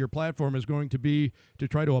that part of your platform is going to be to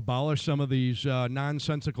try to abolish some of these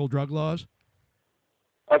nonsensical drug laws?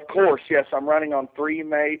 Of course, yes. I'm running on three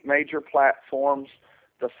major platforms.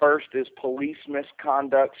 The first is police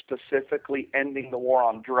misconduct, specifically ending the war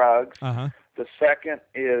on drugs. Uh-huh. The second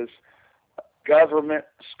is government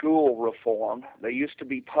school reform. They used to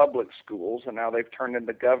be public schools, and now they've turned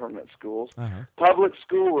into government schools. Uh-huh. Public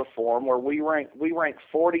school reform, where we rank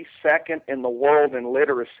 42nd in the world in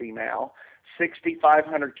literacy now.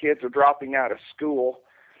 6,500 kids are dropping out of school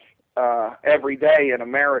every day in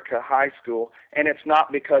America, high school, and it's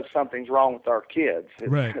not because something's wrong with our kids.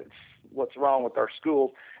 It's what's wrong with our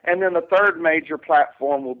schools. And then the third major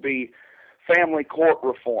platform will be family court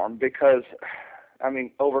reform, because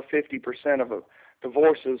over 50% of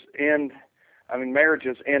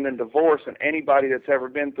marriages end in divorce, and anybody that's ever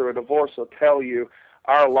been through a divorce will tell you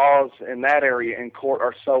our laws in that area in court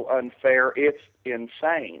are so unfair, it's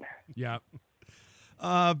insane. Yeah.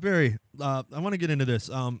 Barry, I want to get into this.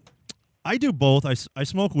 I do both. I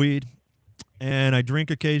smoke weed, and I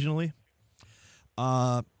drink occasionally.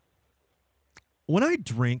 When I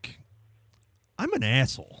drink, I'm an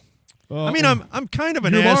asshole. I'm kind of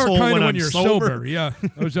an asshole when you're sober. Yeah,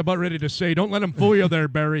 I was about ready to say, don't let him fool you there,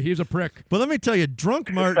 Barry. He's a prick. But let me tell you,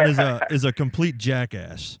 drunk Martin is a complete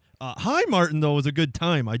jackass. High Martin, though, is a good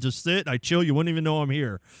time. I just sit, I chill. You wouldn't even know I'm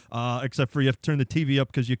here, except for you have to turn the TV up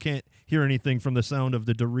because you can't hear anything from the sound of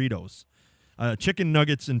the Doritos. Chicken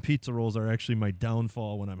nuggets and pizza rolls are actually my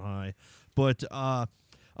downfall when I'm high. But I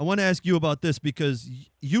want to ask you about this, because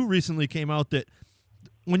you recently came out that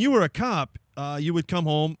when you were a cop, you would come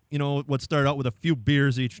home, would start out with a few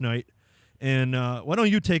beers each night. And why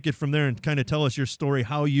don't you take it from there and kind of tell us your story,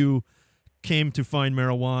 how you came to find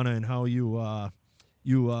marijuana and how you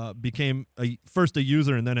became first a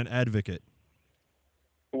user and then an advocate?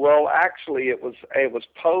 Well, actually, it was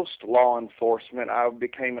post law enforcement. I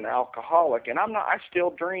became an alcoholic, and I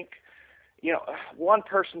still drink. One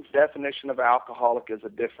person's definition of alcoholic is a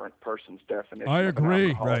different person's definition. I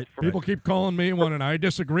agree. Right. People keep calling me one, and I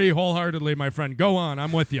disagree wholeheartedly, my friend. Go on.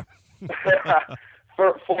 I'm with you.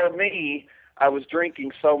 For me, I was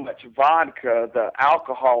drinking so much vodka, the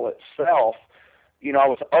alcohol itself, I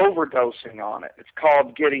was overdosing on it. It's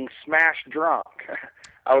called getting smashed drunk.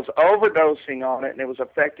 I was overdosing on it, and it was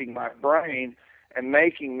affecting my brain and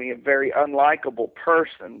making me a very unlikable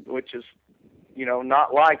person, which is,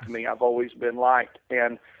 not like me. I've always been liked.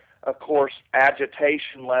 And, of course,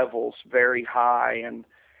 agitation levels very high, and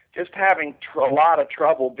just having a lot of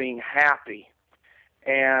trouble being happy.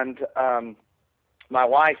 And my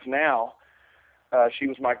wife now, she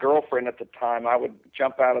was my girlfriend at the time. I would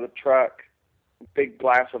jump out of the truck, big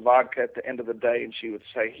glass of vodka at the end of the day, and she would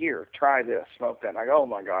say, "Here, try this, smoke that." And I go, "Oh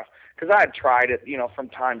my gosh," because I had tried it, from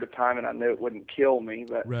time to time, and I knew it wouldn't kill me.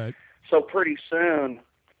 But right. So pretty soon,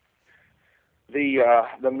 the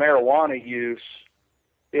marijuana use,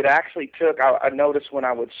 it actually took. I noticed when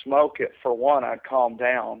I would smoke it, for one, I'd calm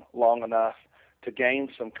down long enough to gain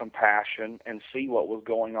some compassion and see what was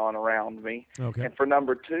going on around me. Okay. And for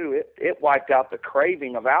number two, it wiped out the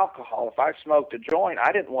craving of alcohol. If I smoked a joint,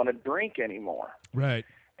 I didn't want to drink anymore. Right.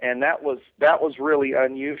 And that was really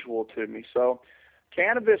unusual to me. So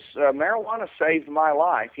cannabis, marijuana saved my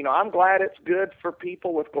life. I'm glad it's good for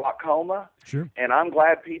people with glaucoma. Sure. And I'm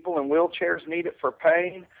glad people in wheelchairs need it for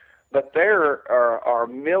pain. But there are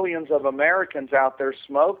millions of Americans out there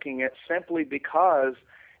smoking it simply because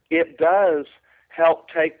it does help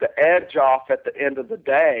take the edge off at the end of the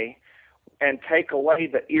day and take away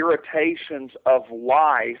the irritations of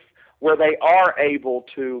life, where they are able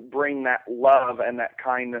to bring that love and that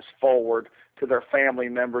kindness forward to their family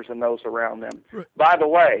members and those around them. Right. By the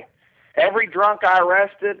way, every drunk I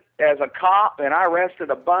arrested as a cop, and I arrested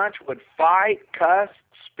a bunch, would fight, cuss,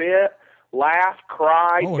 spit, laugh,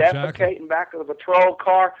 cry, defecate in back of the patrol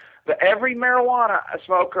car. But every marijuana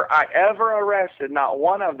smoker I ever arrested, not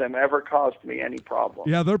one of them ever caused me any problem.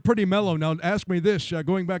 Yeah, they're pretty mellow. Now, ask me this: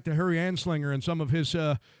 going back to Harry Anslinger and some of his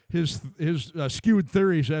skewed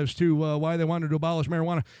theories as to why they wanted to abolish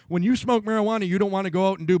marijuana. When you smoke marijuana, you don't want to go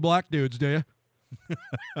out and do black dudes, do you?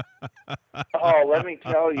 Oh, let me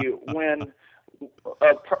tell you, when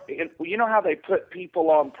you know how they put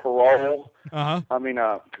people on parole?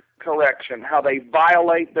 Uh-huh. Correction, how they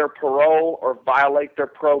violate their parole or violate their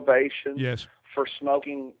probation Yes. for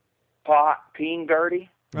smoking pot, peeing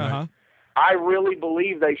dirty. Uh-huh. I really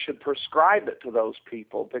believe they should prescribe it to those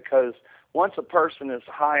people, because once a person is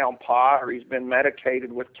high on pot or he's been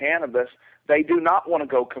medicated with cannabis, they do not want to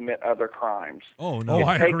go commit other crimes. Oh, no. It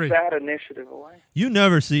I takes agree. that initiative away. You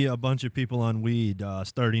never see a bunch of people on weed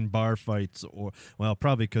starting bar fights, or, well,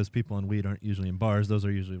 probably because people on weed aren't usually in bars. Those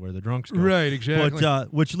are usually where the drunks go. Right, exactly.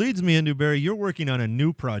 But, which leads me into, Barry, you're working on a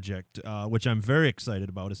new project, which I'm very excited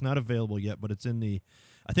about. It's not available yet, but it's in the,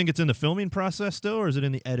 I think it's in the filming process still, or is it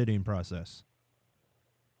in the editing process?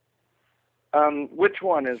 Which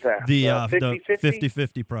one is that? The 50-50?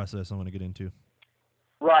 50-50 process I want to get into.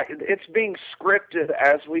 Right. It's being scripted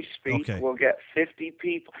as we speak. Okay. We'll get 50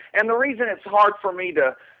 people. And the reason it's hard for me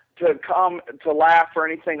to come to laugh or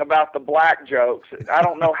anything about the black jokes, I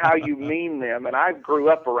don't know how you mean them, and I grew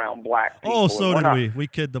up around black people. Oh, so and did we. We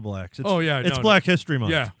kid the blacks. It's, it's no, Black History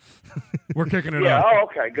Month. Yeah. We're kicking it Yeah. out. Oh,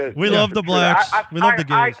 okay. Good. We Yeah, love the for sure. blacks. We love the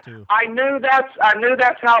gays, too. I knew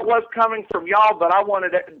that's how it was coming from y'all, but I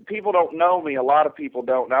wanted it. People don't know me. A lot of people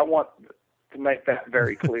don't. And I want to make that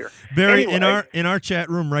very clear. Barry, Anyway, in our chat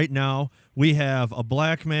room right now, we have a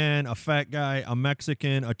black man, a fat guy, a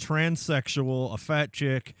Mexican, a transsexual, a fat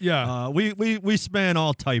chick. Yeah. We span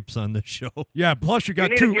all types on this show. Yeah, plus you you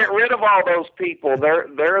got need two. to get rid of all those people. They're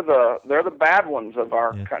the bad ones of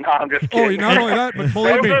our. Yeah. No, I'm just kidding. Oh, not only that, but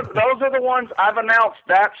believe me. Those are the ones I've announced.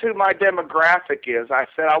 That's who my demographic is. I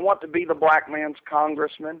said I want to be the black man's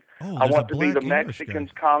congressman. Oh, I there's want a to be the black English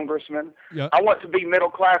Mexican's guy. congressman. Yeah. I want to be middle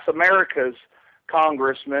class America's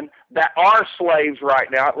congressmen that are slaves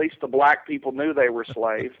right now. At least the black people knew they were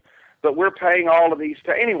slaves. But we're paying all of these.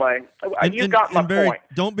 Anyway, you got my Barry, point.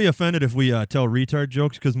 don't be offended if we tell retard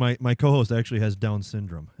jokes, because my co-host actually has Down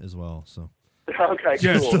syndrome as well. So Okay,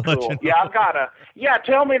 Yeah, cool, just to let cool. you know. Yeah,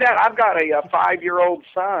 tell me that. I've got a 5-year-old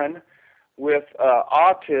son with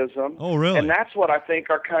autism. Oh, really? And that's what I think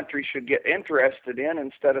our country should get interested in.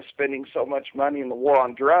 Instead of spending so much money in the war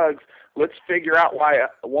on drugs, let's figure out why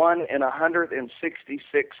 1 in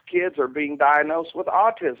 166 kids are being diagnosed with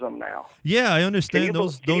autism now. yeah, I understand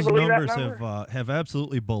those believe that numbers number? have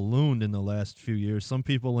absolutely ballooned in the last few years. Some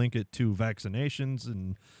people link it to vaccinations,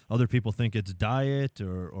 and other people think it's diet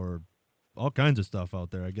or all kinds of stuff out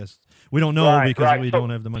there. I guess we don't know because we don't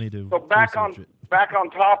have the money to. So back on research it. back on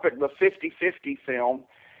topic, the 50-50 film.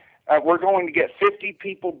 We're going to get 50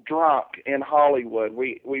 people drunk in Hollywood.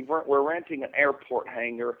 We're renting an airport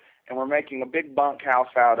hangar, and we're making a big bunkhouse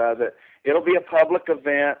out of it. It'll be a public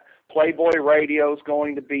event. Playboy Radio's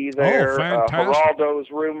going to be there. fantastic. Geraldo's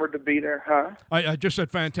rumored to be there, huh? I just said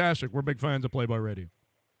fantastic. We're big fans of Playboy Radio.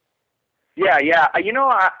 Yeah. You know,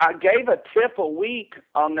 I gave a tip a week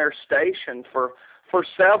on their station for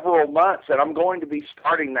several months, and I'm going to be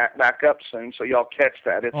starting that back up soon, so y'all catch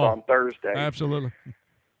that. It's on Thursday. Absolutely.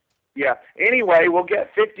 Yeah. Anyway, we'll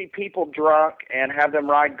get 50 people drunk and have them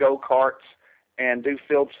ride go-karts and do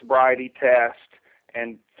field sobriety tests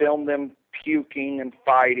and film them puking and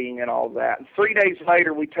fighting and all that. And 3 days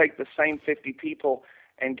later, we take the same 50 people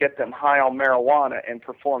and get them high on marijuana and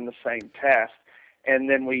perform the same test. And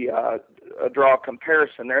then we draw a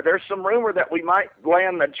comparison there. There's some rumor that we might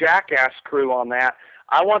land the Jackass crew on that.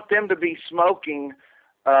 I want them to be smoking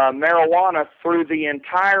marijuana through the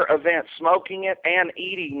entire event, smoking it and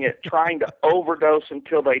eating it, trying to overdose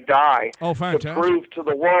until they die. Oh, fantastic. To prove to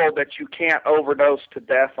the world that you can't overdose to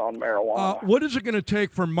death on marijuana. What is it going to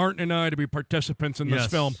take for Martin and I to be participants in this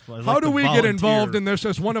Yes, film? I'd like How do to we get volunteer. involved in this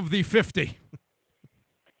as one of the 50?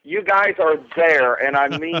 You guys are there, and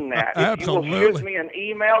I mean that. If you will Absolutely. shoot me an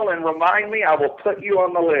email and remind me, I will put you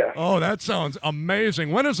on the list. Oh, that sounds amazing.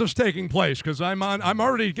 When is this taking place? Because I'm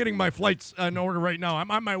already getting my flights in order right now. I'm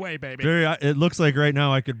on my way, baby. Barry, it looks like right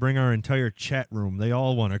now I could bring our entire chat room. They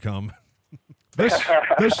all want to come. This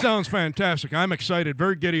sounds fantastic. I'm excited,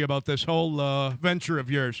 very giddy about this whole venture of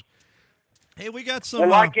yours. Hey, we got some. Well,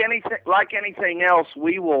 like anything else,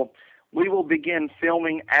 we will begin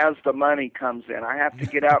filming as the money comes in. I have to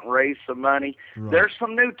get out and raise some money. Right. There's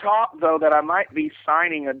some new talk, though, that I might be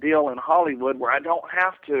signing a deal in Hollywood where I don't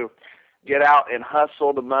have to get out and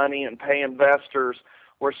hustle the money and pay investors,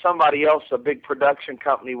 where somebody else, a big production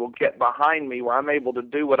company, will get behind me, where I'm able to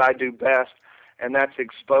do what I do best, and that's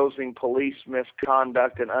exposing police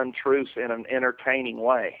misconduct and untruths in an entertaining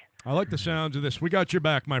way. I like the sounds of this. We got your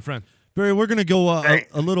back, my friend. Barry, we're going to go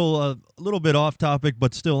a little bit off topic,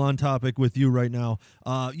 but still on topic with you right now.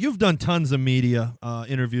 You've done tons of media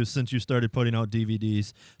interviews since you started putting out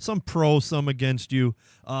DVDs, some pro, some against you.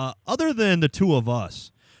 Other than the two of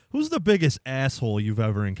us, who's the biggest asshole you've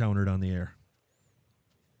ever encountered on the air?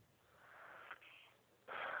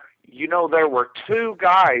 You know, there were two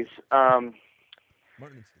guys, Martin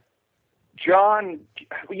Steele. John,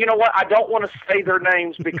 you know what? I don't want to say their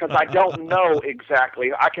names because I don't know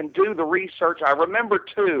exactly. I can do the research. I remember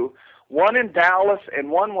two, one in Dallas and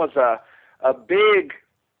one was a big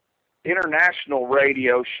international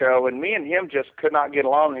radio show, and me and him just could not get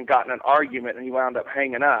along and got in an argument, and he wound up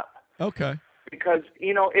hanging up. Okay. Because,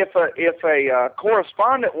 you know, if a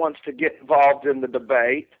correspondent wants to get involved in the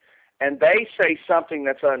debate and they say something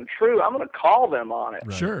that's untrue, I'm going to call them on it.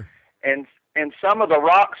 Right. Sure. And some of the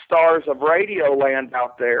rock stars of radio land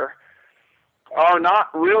out there are not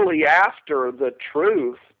really after the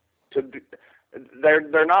truth.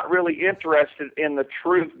 They're not really interested in the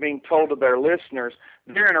truth being told to their listeners.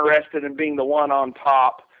 They're interested in being the one on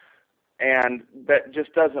top, and that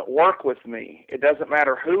just doesn't work with me. It doesn't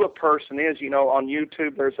matter who a person is. You know, on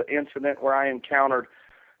YouTube there's an incident where I encountered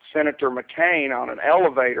Senator McCain on an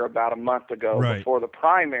elevator about a month ago before the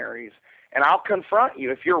primaries. And I'll confront you.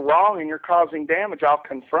 If you're wrong and you're causing damage, I'll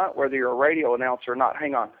confront whether you're a radio announcer or not.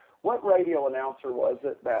 Hang on. What radio announcer was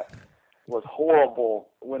it that was horrible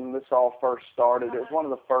when this all first started? It was one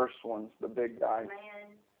of the first ones, the big guy.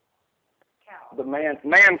 The man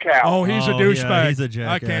cow. Oh, he's a douchebag. Yeah, he's a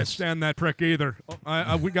jackass. I can't stand that prick either.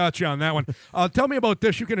 We got you on that one. Tell me about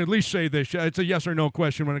this. You can at least say this. It's a yes or no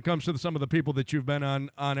question when it comes to some of the people that you've been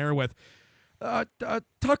on air with.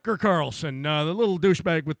 Tucker Carlson, the little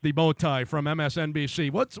douchebag with the bow tie from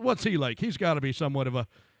MSNBC. What's he like? He's got to be somewhat of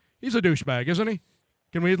he's a douchebag, isn't he?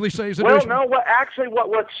 Can we at least say he's a douchebag? Well, no.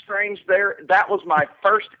 What's strange there? That was my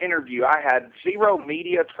first interview. I had zero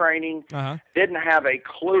media training. Didn't have a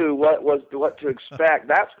clue what to expect.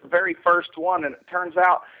 That's the very first one, and it turns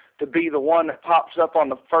out to be the one that pops up on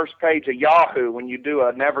the first page of Yahoo when you do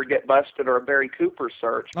a Never Get Busted or a Barry Cooper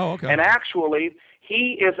search. Oh, okay. And actually,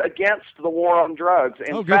 he is against the war on drugs.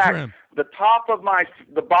 In fact, the top of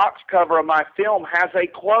the box cover of my film has a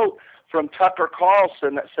quote from Tucker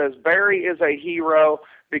Carlson that says, "Barry is a hero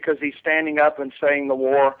because he's standing up and saying the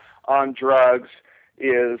war on drugs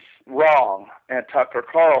is wrong," and Tucker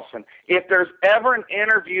Carlson. If there's ever an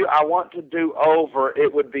interview I want to do over,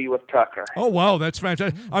 it would be with Tucker. Oh wow, that's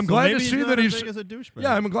fantastic! I'm glad to see that he's. As a douchebag.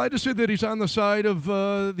 Yeah, I'm glad to see that he's on the side of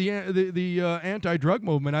the anti-drug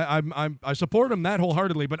movement. I support him that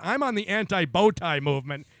wholeheartedly, but I'm on the anti-bow tie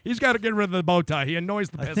movement. He's got to get rid of the bow tie. He annoys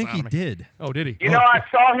the piss out of me. I think he did. Oh, did he? You know, I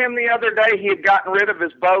saw him the other day. He had gotten rid of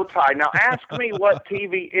his bow tie. Now, ask me what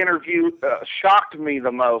TV interview shocked me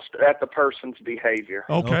the most at the person's behavior.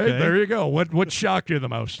 Okay, there you go. What shocked you the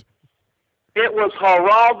most? It was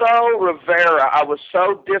Geraldo Rivera. I was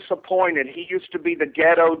so disappointed. He used to be the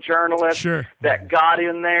ghetto journalist that got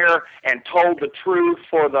in there and told the truth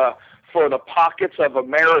for the pockets of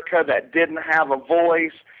America that didn't have a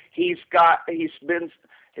voice.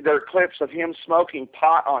 There are clips of him smoking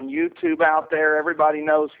pot on YouTube out there. Everybody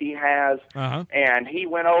knows he has. And he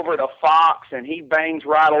went over to Fox and he bangs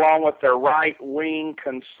right along with their right-wing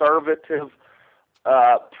conservative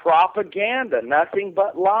propaganda, nothing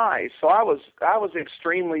but lies. So I was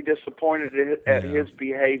extremely disappointed at his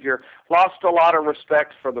behavior. Lost a lot of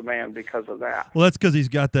respect for the man because of that. Well, that's because he's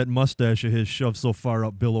got that mustache of his shoved so far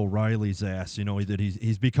up Bill O'Reilly's ass. You know that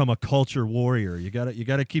he's become a culture warrior. You got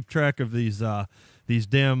to keep track of these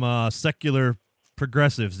damn secular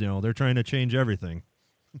progressives. You know they're trying to change everything.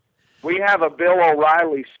 We have a Bill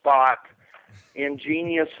O'Reilly spot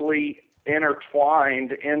ingeniously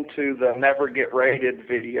intertwined into the Never Get Rated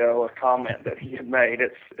video, a comment that he had made.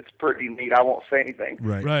 It's pretty neat. I won't say anything.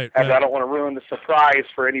 Right. As I don't want to ruin the surprise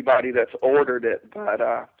for anybody that's ordered it.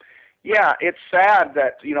 But yeah, it's sad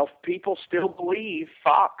that, you know, people still believe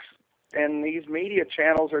Fox and these media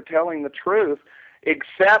channels are telling the truth,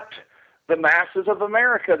 except the masses of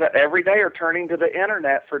America that every day are turning to the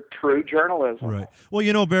internet for true journalism. Right. Well,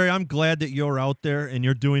 you know, Barry, I'm glad that you're out there and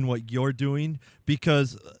you're doing what you're doing,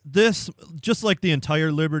 because this, just like the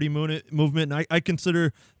entire liberty movement, and I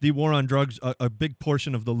consider the war on drugs a big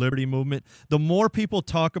portion of the liberty movement, the more people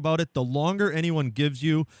talk about it, the longer anyone gives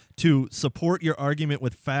you to support your argument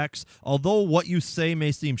with facts. Although what you say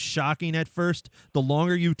may seem shocking at first, the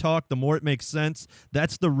longer you talk, the more it makes sense.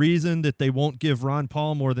 That's the reason that they won't give Ron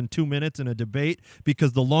Paul more than 2 minutes in a debate,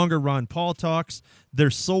 because the longer Ron Paul talks, they're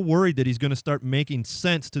so worried that he's going to start making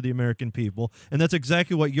sense to the American people. And that's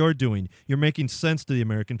exactly what you're doing. You're making sense to the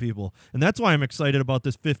American people. And that's why I'm excited about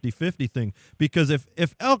this 50-50 thing, because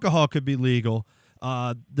if alcohol could be legal,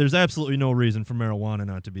 there's absolutely no reason for marijuana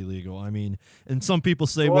not to be legal. I mean, and some people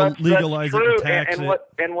say, well legalize it and tax it.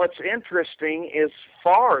 And what's interesting is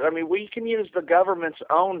we can use the government's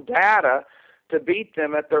own data to beat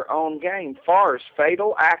them at their own game. FAR's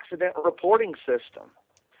Fatal Accident Reporting System.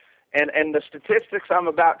 And the statistics I'm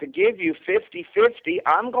about to give you, 50-50,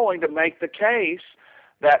 I'm going to make the case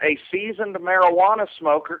that a seasoned marijuana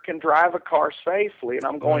smoker can drive a car safely, and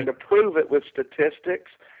I'm going to prove it with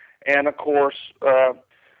statistics and, of course,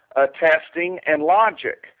 testing and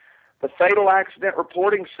logic. The fatal accident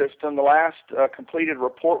reporting system, the last completed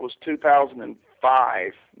report was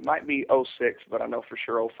 2005. Might be 06, but I know for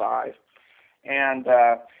sure 05. And,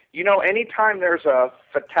 anytime there's a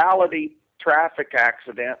fatality traffic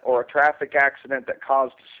accident or a traffic accident that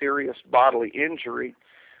caused serious bodily injury,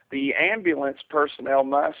 the ambulance personnel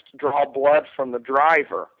must draw blood from the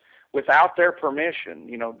driver without their permission,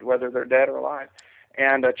 whether they're dead or alive,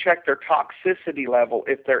 and check their toxicity level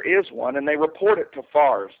if there is one, and they report it to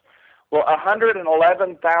FARS. Well,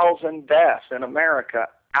 111,000 deaths in America,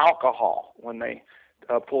 alcohol, when they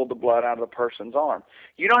pulled the blood out of the person's arm.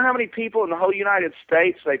 You know how many people in the whole United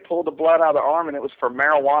States, they pulled the blood out of the arm and it was for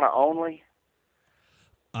marijuana only?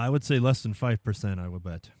 I would say less than 5%, I would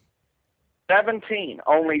bet. 17.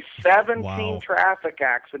 Only 17 Wow. traffic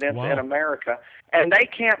accidents Wow. in America. And they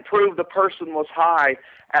can't prove the person was high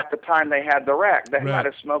at the time they had the wreck. They might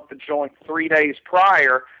have smoked the joint 3 days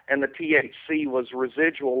prior, and the THC was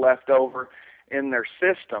residual left over in their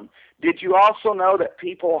system. Did you also know that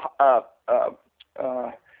people,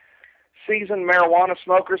 seasoned marijuana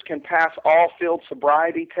smokers can pass all field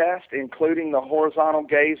sobriety tests, including the horizontal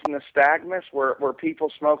gaze and nystagmus, where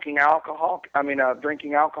people drinking alcohol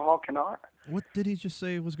cannot? What did he just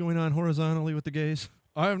say was going on horizontally with the gays?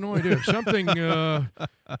 I have no idea. Something.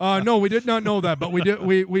 No, we did not know that, but we did.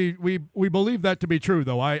 We believe that to be true,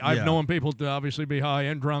 though. I've known people to obviously be high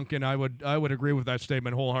and drunk, and I would agree with that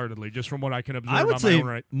statement wholeheartedly, just from what I can observe. I would on say my own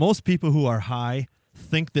right. most people who are high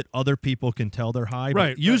think that other people can tell they're high.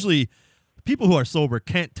 Right, But usually, people who are sober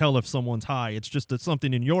can't tell if someone's high. It's just that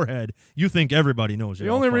something in your head. You think everybody knows. The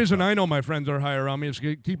only reason I know my friends are high around me is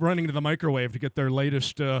to keep running to the microwave to get their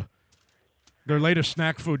latest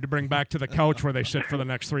snack food to bring back to the couch where they sit for the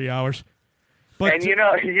next 3 hours. But And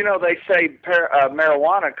they say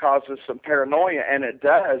marijuana causes some paranoia, and it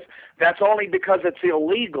does. That's only because it's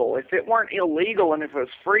illegal. If it weren't illegal and if it was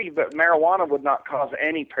free, but marijuana would not cause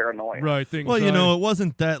any paranoia. right, Well, it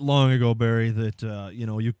wasn't that long ago, Barry, that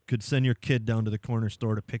you could send your kid down to the corner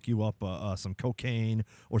store to pick you up some cocaine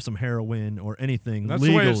or some heroin or anything that's the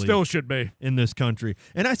legally way it still should be. in this country.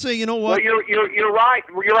 And I say, you know Well, what? you're right.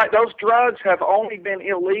 You're right. Those drugs have only been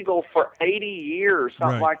illegal for 80 years,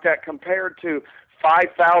 something Right. like that, compared to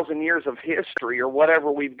 5,000 years of history or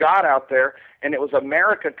whatever we've got out there. And it was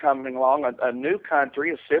America coming along, a new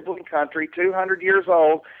country, a sibling country, 200 years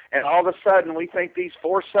old, and all of a sudden we think these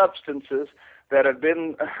four substances that have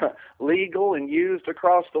been legal and used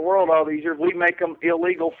across the world all these years, we make them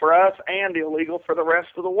illegal for us and illegal for the rest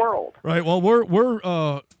of the world. Right. Well,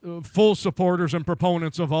 we're full supporters and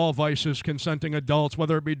proponents of all vices, consenting adults,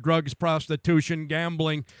 whether it be drugs, prostitution,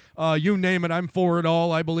 gambling, you name it. I'm for it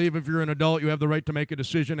all. I believe if you're an adult, you have the right to make a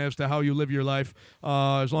decision as to how you live your life,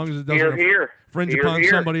 as long as it doesn't infringe upon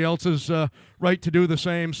somebody else's right to do the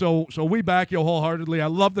same. So we back you wholeheartedly. I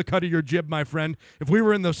love the cut of your jib, my friend. If we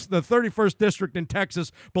were in the 31st district in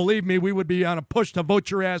Texas, believe me, we would be on a push to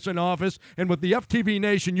vote your ass in office, and with the FTV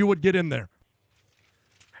Nation, you would get in there.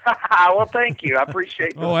 Well, thank you. I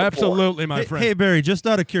appreciate the support. Absolutely, my friend. Hey, Barry, just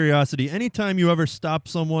out of curiosity, anytime you ever stopped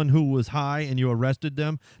someone who was high and you arrested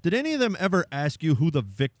them, did any of them ever ask you who the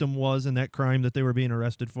victim was in that crime that they were being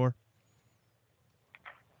arrested for?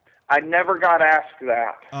 I never got asked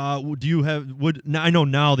that. Do you have? I know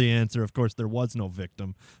now the answer. Of course, there was no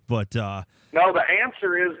victim, but No, the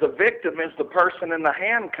answer is the victim is the person in the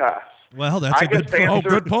handcuffs. well, that's a good point.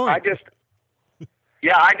 Good point. I just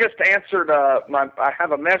answered. I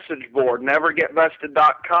have a message board,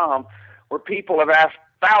 nevergetbusted.com, where people have asked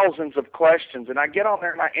thousands of questions, and I get on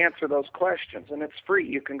there and I answer those questions, and it's free.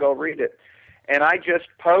 You can go read it. And I just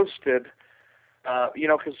posted,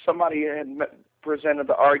 because somebody had presented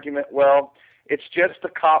the argument, well, it's just a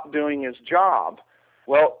cop doing his job.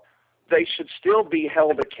 Well, they should still be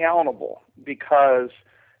held accountable, because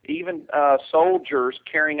even soldiers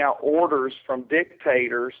carrying out orders from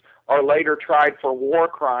dictators are later tried for war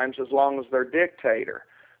crimes as long as they're dictator.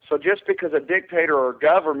 So just because a dictator or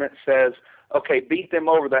government says, okay, beat them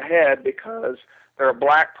over the head because they're a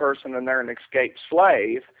black person and they're an escaped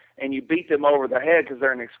slave, and you beat them over the head because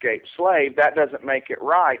they're an escaped slave, that doesn't make it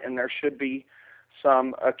right, and there should be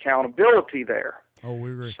some accountability there. Oh,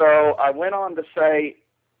 we agree. So I went on to say,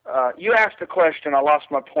 you asked a question. I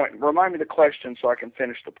lost my point. Remind me the question so I can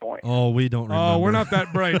finish the point. Oh, we don't remember. Oh, we're not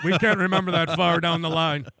that bright. We can't remember that far down the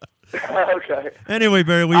line. Okay. Anyway,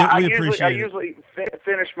 Barry, we appreciate it. I usually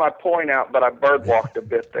finish my point out, but I birdwalked a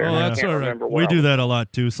bit there. Oh, I that's can't all right. remember We what do that a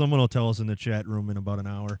lot, too. Someone will tell us in the chat room in about an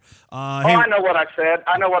hour. I know what I said.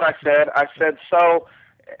 I said, so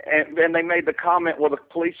and they made the comment, well, the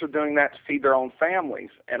police are doing that to feed their own families.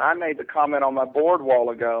 And I made the comment on my board a while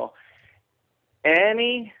ago,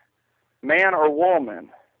 any man or woman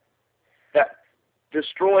that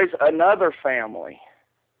destroys another family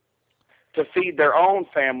to feed their own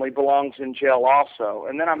family belongs in jail also.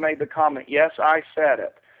 And then I made the comment, yes, I said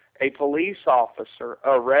it. A police officer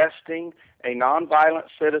arresting a nonviolent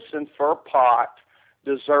citizen for pot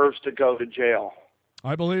deserves to go to jail.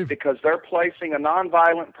 I believe. Because they're placing a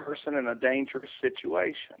nonviolent person in a dangerous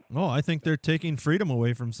situation. Oh, I think they're taking freedom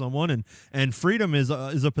away from someone, and freedom is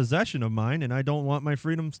a possession of mine, and I don't want my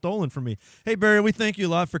freedom stolen from me. Hey, Barry, we thank you a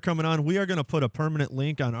lot for coming on. We are going to put a permanent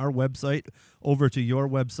link on our website over to your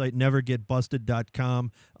website,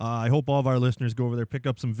 nevergetbusted.com. I hope all of our listeners go over there, pick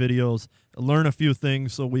up some videos, learn a few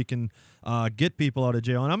things so we can get people out of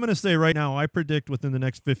jail. And I'm going to say right now, I predict within the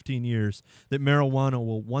next 15 years that marijuana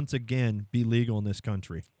will once again be legal in this country.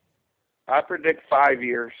 I predict 5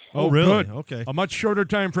 years. Oh, really? Good. Okay. A much shorter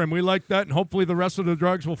time frame. We like that, and hopefully the rest of the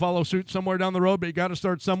drugs will follow suit somewhere down the road, but you got to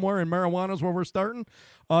start somewhere, and marijuana is where we're starting.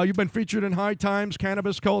 You've been featured in High Times,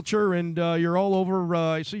 Cannabis Culture, and you're all over.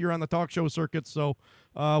 I see you're on the talk show circuit, so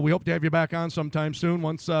we hope to have you back on sometime soon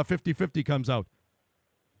once 50/50 comes out.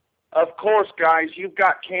 Of course, guys, you've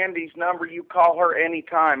got Candy's number. You call her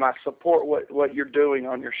anytime. I support what you're doing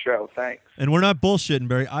on your show. Thanks. And we're not bullshitting,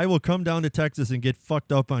 Barry. I will come down to Texas and get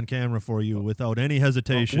fucked up on camera for you without any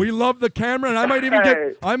hesitation. We love the camera, and I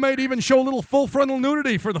might even show a little full frontal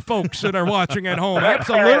nudity for the folks that are watching at home.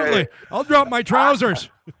 Absolutely. I'll drop my trousers.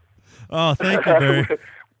 Oh, thank you, Barry.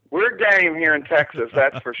 We're game here in Texas,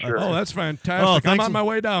 that's for sure. Oh, that's fantastic. Oh, I'm thanks. on my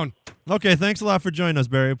way down. Okay, thanks a lot for joining us,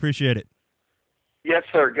 Barry. Appreciate it. Yes,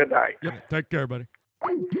 sir. Good night. Yep. Take care, buddy.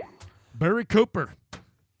 Barry Cooper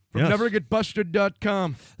from Yes.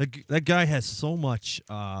 nevergetbusted.com. That guy has so much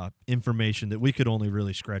information that we could only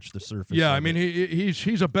really scratch the surface. Yeah, of I mean, it.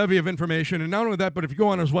 he's a bevy of information. And not only that, but if you go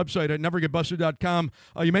on his website at nevergetbusted.com,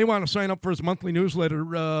 you may want to sign up for his monthly newsletter,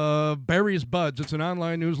 Barry's Buds. It's an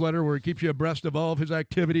online newsletter where he keeps you abreast of all of his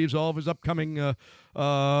activities, all of his upcoming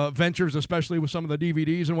ventures, especially with some of the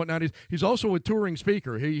DVDs and whatnot. He's also a touring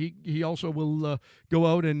speaker. He also will go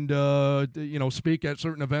out and speak at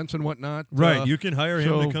certain events and whatnot. Right, you can hire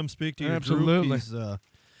him to come speak to your absolutely. group. He's,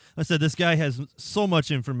 I said this guy has so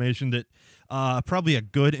much information that probably a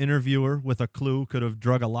good interviewer with a clue could have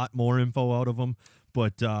drug a lot more info out of him.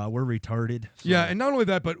 But we're retarded. So. Yeah, and not only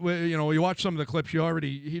that, but you watch some of the clips.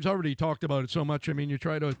 He's already talked about it so much. I mean, you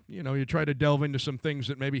try to delve into some things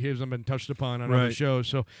that maybe he hasn't been touched upon on other shows.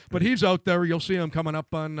 So, but he's out there. You'll see him coming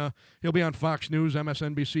up on. He'll be on Fox News,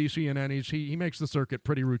 MSNBC, CNN. He makes the circuit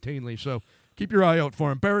pretty routinely. So keep your eye out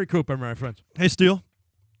for him. Barry Cooper, my friends. Hey, Steele,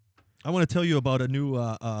 I want to tell you about a new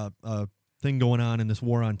thing going on in this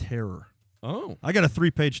war on terror. Oh, I got a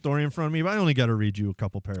 3-page story in front of me, but I only got to read you a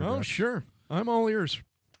couple paragraphs. Oh, sure. I'm all ears.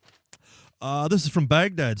 This is from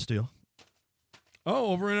Baghdad, Steele. Oh,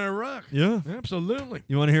 over in Iraq. Yeah. Absolutely.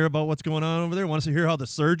 You want to hear about what's going on over there? Want to hear how the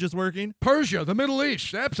surge is working? Persia, the Middle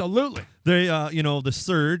East. Absolutely. They, the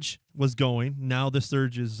surge was going. Now the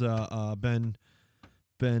surge has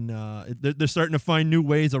they're starting to find new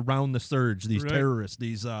ways around the surge. These terrorists,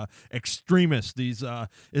 these extremists, these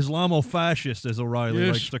Islamo-fascists, as O'Reilly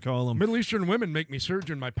likes to call them. Middle Eastern women make me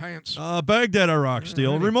surge in my pants. Baghdad, Iraq,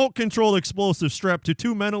 Steele. Remote-controlled explosives strapped to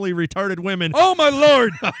 2 mentally retarded women. Oh, my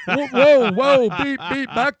Lord. Whoa.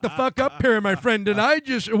 Beep, back the fuck up here, my friend.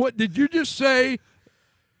 What did you just say?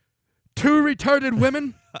 2 retarded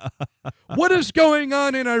women? What is going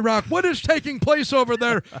on in Iraq? What is taking place over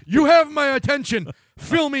there? You have my attention.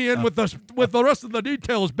 Fill me in with the rest of the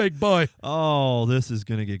details, big boy. Oh, this is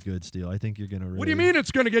going to get good, Steele. I think you're going to really... What do you mean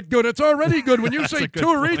it's going to get good? It's already good when you say 2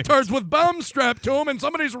 point. retards with bombs strapped to them and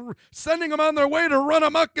somebody's sending them on their way to run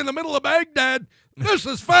amok in the middle of Baghdad. This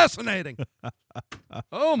is fascinating.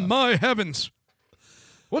 Oh, my heavens.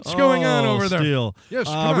 What's going on over there? Steele. Yes,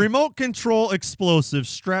 remote control explosives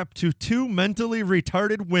strapped to 2 mentally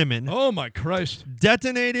retarded women. Oh, my Christ.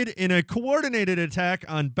 Detonated in a coordinated attack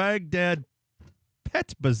on Baghdad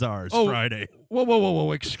pet bazaars Friday.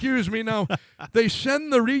 Whoa. Excuse me now. They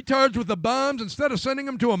send the retards with the bombs instead of sending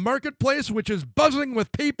them to a marketplace, which is buzzing with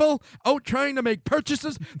people out trying to make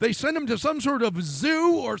purchases. They send them to some sort of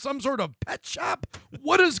zoo or some sort of pet shop.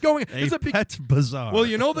 What is going on? Pet bazaar. Well,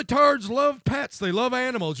 the tards love pets. They love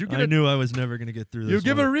animals. I knew I was never going to get through this. You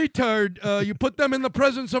give a retard, you put them in the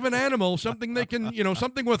presence of an animal, something they can,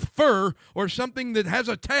 something with fur or something that has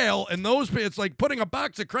a tail, and it's like putting a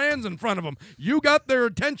box of crayons in front of them. You got their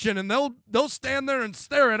attention, and they'll stand there and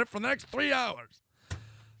stare at it for the next 3 hours.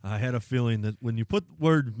 I had a feeling that when you put the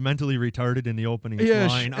word mentally retarded in the opening Yes,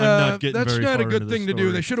 line, I'm not getting that's very not far a good into the thing to do.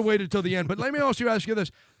 story. They should have waited till the end. But let me also ask you this: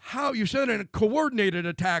 how you said in coordinated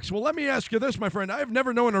attacks? Well, let me ask you this, my friend. I've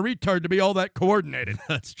never known a retard to be all that coordinated.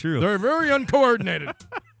 That's true. They're very uncoordinated,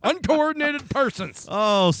 uncoordinated persons.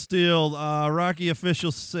 Oh, Steele, Rocky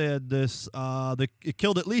officials said this. It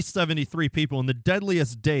killed at least 73 people in the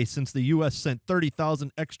deadliest day since the U.S. sent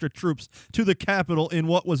 30,000 extra troops to the capital in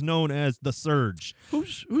what was known as the Surge.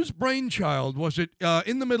 Whose brainchild was it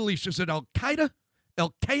in the Middle East? Is it Al Qaeda?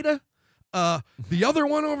 Al Qaeda? The other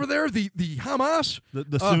one over there, the Hamas,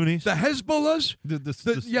 The Sunnis, the Hezbollahs,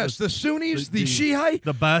 the Sunnis, the Shiite,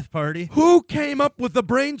 the Ba'ath Party. Who came up with the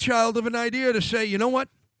brainchild of an idea to say, you know what?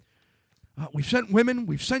 We've sent women,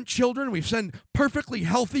 we've sent children, we've sent perfectly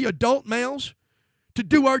healthy adult males to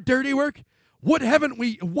do our dirty work. What haven't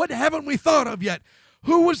we thought of yet?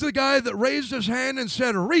 Who was the guy that raised his hand and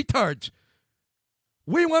said, "Retards"?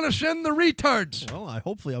 We want to send the retards. Well,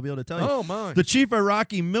 hopefully I'll be able to tell you. Oh, my. The chief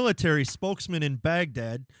Iraqi military spokesman in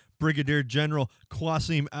Baghdad, Brigadier General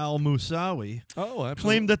Qasim al-Musawi,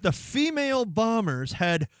 claimed that the female bombers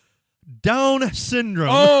had Down syndrome.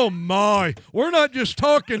 Oh, my. We're not just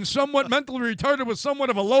talking somewhat mentally retarded with somewhat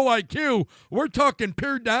of a low IQ. We're talking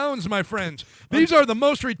pure downs, my friends. These are the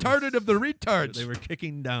most retarded of the retards. They were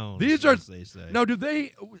kicking down. These are, as they say.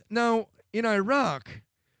 Now, in Iraq,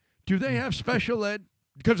 do they have special ed?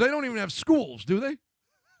 Because they don't even have schools, do they?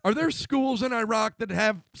 Are there schools in Iraq that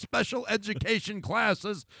have special education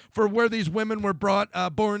classes for where these women were born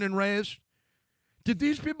and raised? Did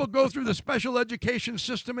these people go through the special education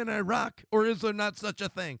system in Iraq, or is there not such a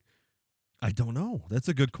thing? I don't know. That's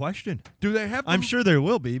a good question. Do they have? I'm sure there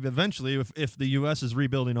will be eventually if the U.S. is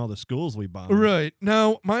rebuilding all the schools we bombed. Right.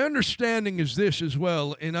 Now, my understanding is this as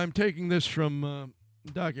well, and I'm taking this from a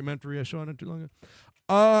documentary I saw not too long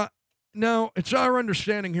ago. Now, it's our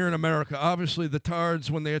understanding here in America, obviously the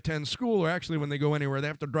tards, when they attend school, or actually when they go anywhere, they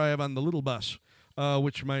have to drive on the little bus,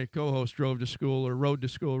 which my co-host drove to school, or rode to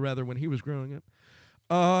school, rather, when he was growing up.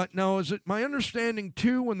 Now, is it my understanding,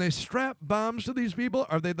 too, when they strap bombs to these people,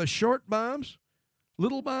 are they the short bombs?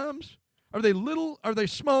 Little bombs? Are they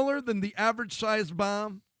smaller than the average-sized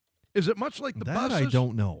bomb? Is it much like the buses? I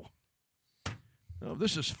don't know. Oh,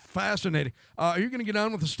 this is fascinating. Are you going to get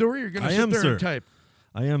on with the story, or are you going to sit there sir. and type?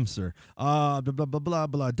 I am, sir. Blah, blah, blah, blah,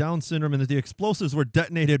 blah. Down syndrome, and that the explosives were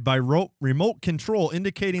detonated by remote control,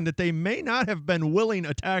 indicating that they may not have been willing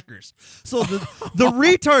attackers. So the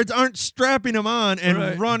retards aren't strapping them on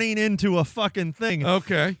and running into a fucking thing.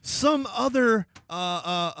 Okay. Some other,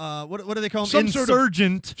 what do they call them?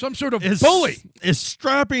 Insurgent. Some sort of bully. Is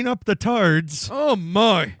strapping up the tards. Oh,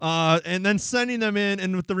 my. And then sending them in,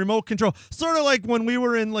 and with the remote control. Sort of like when we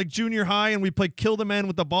were in like junior high and we played Kill the Man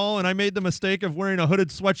with the Ball, and I made the mistake of wearing a hooded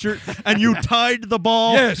sweatshirt and you tied the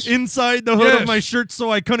ball inside the hood of my shirt so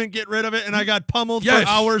I couldn't get rid of it, and I got pummeled for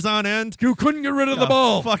hours on end. You couldn't get rid of the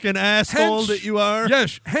ball. Fucking asshole that you are.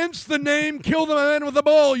 Yes, hence the name Kill the Man with the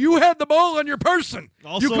Ball. You had the ball on your person.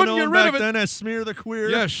 Also you couldn't known get rid back of it. then as Smear the Queer.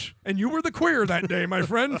 Yes, and you were the queer that day, my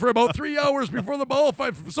friend, for about 3 hours before the ball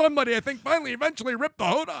fight. Somebody, I think, eventually ripped the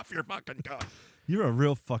hood off your fucking cock. You're a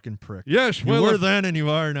real fucking prick. Yes, you were then and you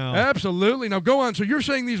are now. Absolutely. Now go on. So you're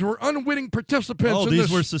saying these were unwitting participants? Oh, in these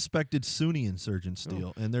this... were suspected Sunni insurgents,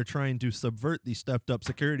 Steele, and they're trying to subvert these stepped-up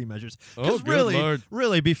security measures. Oh, good Lord.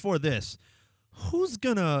 Really, before this, who's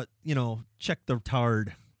gonna, check the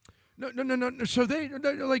tard? No. So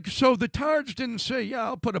so the tards didn't say, "Yeah,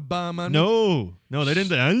 I'll put a bomb on." No, they didn't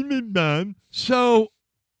say, "I'm a bomb." So.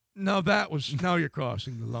 Now you're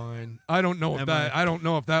crossing the line. I don't know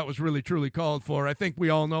if that was really truly called for. I think we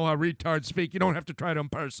all know how retards speak. You don't have to try to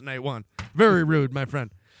impersonate one. Very rude, my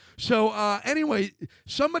friend. So anyway,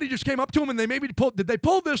 somebody just came up to him and did they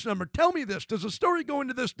pull this number? Tell me this. Does the story go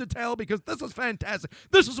into this detail? Because this is fantastic.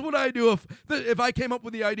 This is what I do if I came up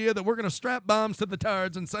with the idea that we're going to strap bombs to the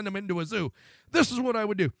tards and send them into a zoo. This is what I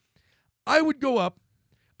would do. I would go up.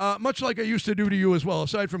 Much like I used to do to you as well,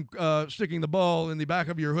 aside from sticking the ball in the back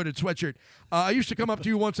of your hooded sweatshirt. I used to come up to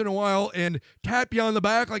you once in a while and tap you on the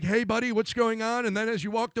back like, "Hey, buddy, what's going on?" And then as you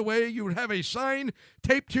walked away, you would have a sign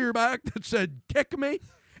taped to your back that said, "Kick me."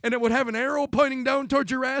 And it would have an arrow pointing down towards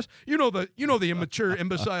your ass. You know the immature,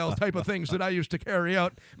 imbecile type of things that I used to carry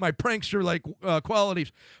out, my prankster-like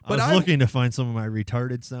qualities. But I was looking to find some of my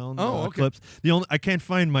retarded sound clips. I can't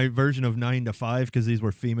find my version of 9 to 5 because these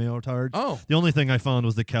were female tards. Oh. The only thing I found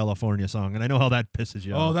was the California song, and I know how that pisses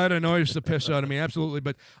you off. Oh, that annoys the piss out of me, absolutely.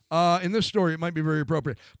 But in this story, it might be very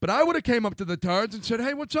appropriate. But I would have came up to the tards and said,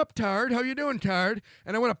 "Hey, what's up, tard? How you doing, tard?"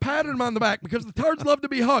 And I would have patted them on the back because the tards love to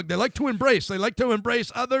be hugged. They like to embrace. They like to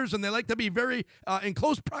embrace others. others, and they like to be very in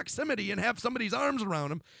close proximity and have somebody's arms around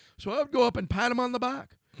them. So I would go up and pat them on the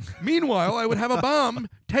back. Meanwhile, I would have a bomb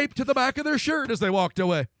taped to the back of their shirt as they walked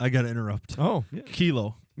away. I got to interrupt. Oh, yeah.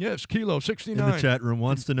 Kilo Yes, Kilo 69. in the chat room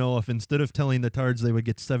wants to know if instead of telling the Tards they would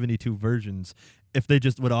get 72 versions, if they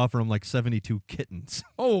just would offer them like 72 kittens.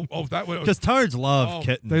 Oh, that would. Because Tards love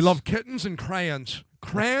kittens. They love kittens and crayons.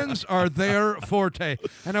 Crayons are their forte.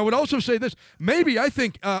 And I would also say this. Maybe I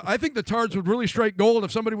think the Tards would really strike gold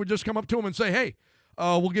if somebody would just come up to them and say, hey,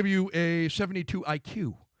 we'll give you a 72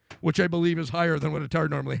 IQ, which I believe is higher than what a Tard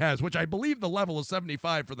normally has, which I believe the level is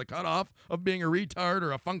 75 for the cutoff of being a retard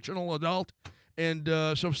or a functional adult. And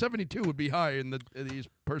so 72 would be high in these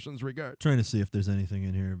person's regard. Trying to see if there's anything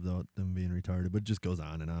in here about them being retarded, but it just goes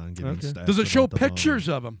on and on. Giving stats Does it show about the pictures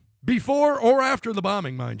of them before or after the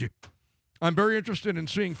bombing, mind you? I'm very interested in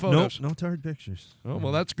seeing photos. Nope, no Tard pictures. Oh,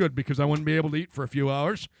 well, that's good because I wouldn't be able to eat for a few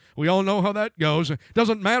hours. We all know how that goes. It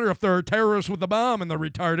doesn't matter if they're terrorists with the bomb and they're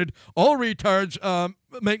retarded. All retards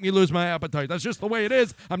make me lose my appetite. That's just the way it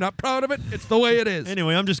is. I'm not proud of it. It's the way it is.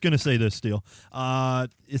 Anyway, I'm just going to say this, Steele.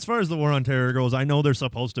 As far as the war on terror goes, I know they're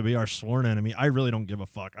supposed to be our sworn enemy. I really don't give a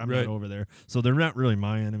fuck. I'm not over there. So they're not really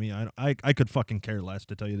my enemy. I could fucking care less,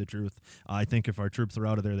 to tell you the truth. I think if our troops are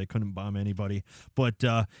out of there, they couldn't bomb anybody. But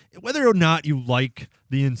whether or not you like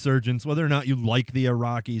the insurgents, whether or not you like the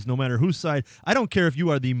Iraqis, no matter whose side, I don't care if you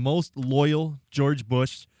are the most loyal George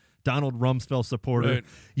Bush, Donald Rumsfeld supporter. Right.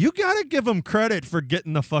 You got to give them credit for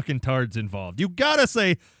getting the fucking Tards involved. You got to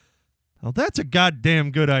say, well, that's a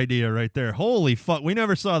goddamn good idea right there. Holy fuck, we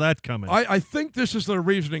never saw that coming. I think this is the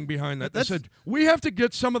reasoning behind that. They said we have to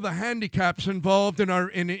get some of the handicaps involved in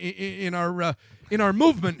our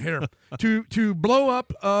movement here to blow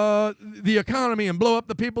up the economy and blow up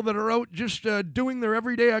the people that are out just doing their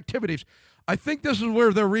everyday activities. I think this is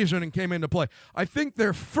where their reasoning came into play. I think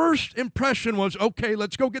their first impression was, okay,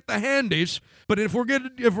 let's go get the handies, but if we're going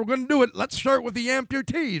to do it, let's start with the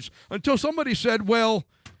amputees. Until somebody said, well,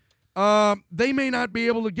 they may not be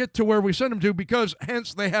able to get to where we sent them to because,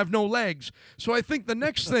 hence, they have no legs. So I think the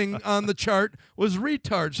next thing on the chart was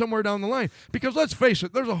retard somewhere down the line. Because let's face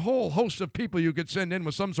it, there's a whole host of people you could send in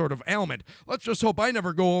with some sort of ailment. Let's just hope I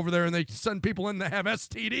never go over there and they send people in that have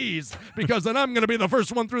STDs, because then I'm going to be the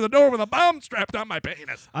first one through the door with a bomb strapped on my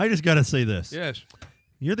penis. I just got to say this. Yes.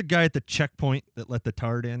 You're the guy at the checkpoint that let the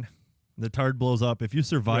Tard in. The Tard blows up. If you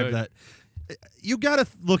survive that, you got to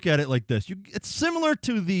look at it like this. It's similar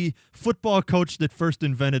to the football coach that first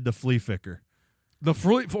invented the flea flicker.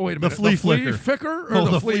 Wait a minute. The flea flicker. Flicker or Oh,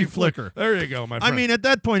 the flea flicker. There you go, my friend. I mean, at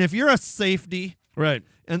that point, if you're a safety, right,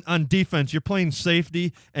 and on defense, you're playing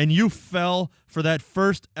safety, and you fell for that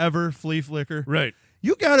first ever flea flicker, right,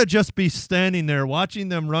 you got to just be standing there watching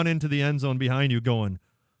them run into the end zone behind you going,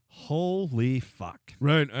 holy fuck.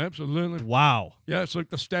 Right, absolutely. Wow. Yeah, it's like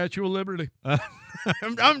the Statue of Liberty.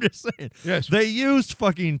 I'm just saying. Yes. They used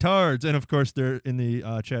fucking Tards. And, of course, they're in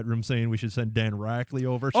the chat room saying we should send Dan Rackley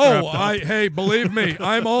over. Hey, believe me,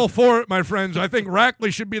 I'm all for it, my friends. I think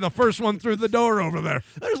Rackley should be the first one through the door over there.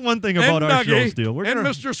 There's one thing about our show, Steele.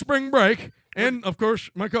 Mr. Spring Break, and, of course,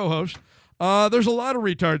 my co-host. There's a lot of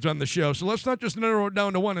retards on the show, so let's not just narrow it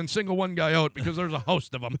down to one and single one guy out, because there's a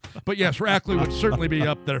host of them. But yes, Rackley would certainly be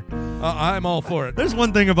up there. I'm all for it. There's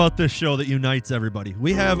one thing about this show that unites everybody.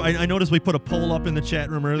 We have, I noticed we put a poll up in the chat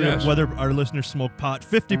room earlier, whether our listeners smoke pot.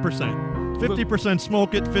 50%. 50%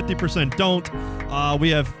 smoke it, 50% don't. We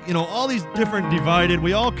have, all these different divided.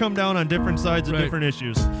 We all come down on different sides of different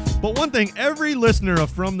issues. But one thing every listener of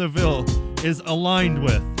From the Ville is aligned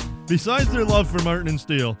with, besides their love for Martin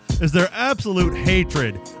Steele, is their absolute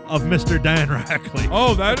hatred of Mr. Dan Rackley.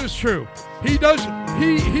 Oh, that is true. He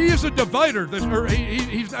is a divider.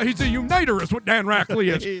 He's a uniter is what Dan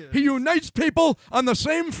Rackley is. He unites people on the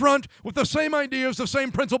same front with the same ideas, the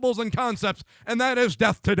same principles and concepts, and that is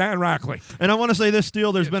death to Dan Rackley. And I want to say this,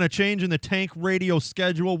 Steele, there's been a change in the Tank Radio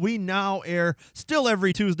schedule. We now air still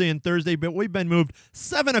every Tuesday and Thursday, but we've been moved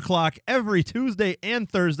 7 o'clock every Tuesday and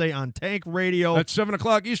Thursday on Tank Radio. That's 7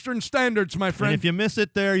 o'clock Eastern Standards, my friend. And if you miss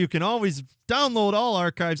it there, you can always download all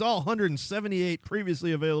archives, all 178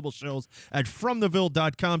 previously available shows at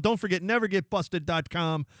FromTheVille.com. Don't forget,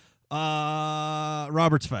 NeverGetBusted.com.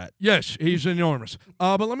 Robert's fat. Yes, he's enormous.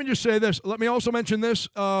 But let me just say this. Let me also mention this.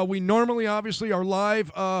 We normally, obviously, are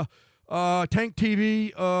live Tank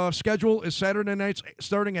TV schedule is Saturday nights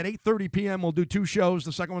starting at 8:30 p.m. We'll do 2 shows.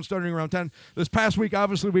 The second one starting around 10. This past week,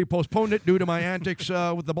 obviously, we postponed it due to my antics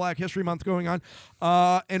with the Black History Month going on.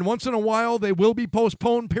 And once in a while, they will be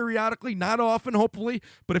postponed periodically. Not often, hopefully.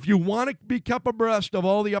 But if you want to be kept abreast of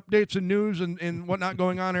all the updates and news and whatnot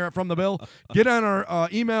going on here From the Ville, get on our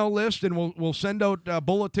email list, and we'll send out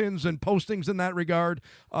bulletins and postings in that regard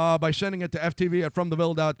by sending it to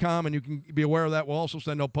ftv@fromtheville.com, and you can be aware of that. We'll also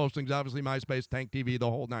send out postings, obviously, MySpace, Tank TV, the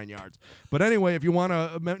whole 9 yards. But anyway, if you want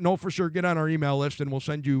to know for sure, get on our email list, and we'll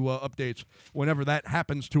send you updates whenever that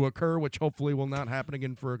happens to occur, which hopefully will not happen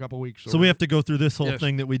again for a couple weeks. So we have to go through this whole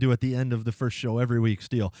thing that we do at the end of the first show every week,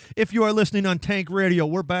 Steele. If you are listening on Tank Radio,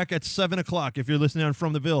 we're back at 7 o'clock. If you're listening on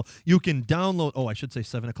From the Ville, you can download, I should say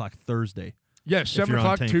 7 o'clock Thursday. Yes, 7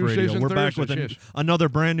 o'clock Tuesdays and We're back Thursdays, with another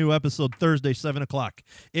brand new episode Thursday, 7 o'clock.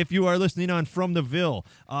 If you are listening on From the Ville,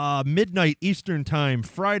 midnight Eastern time,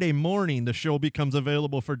 Friday morning, the show becomes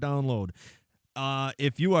available for download.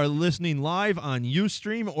 If you are listening live on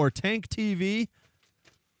Ustream or Tank TV,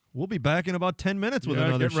 we'll be back in about 10 minutes with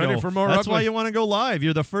another show. Get ready for more That's ugly. why you want to go live.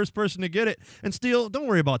 You're the first person to get it. And Steele, don't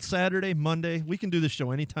worry about Saturday, Monday. We can do this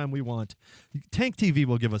show anytime we want. Tank TV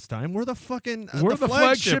will give us time. We're the fucking we're the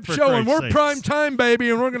flagship for show, and we're Christ's prime sakes. time, baby,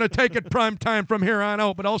 and we're going to take it prime time from here on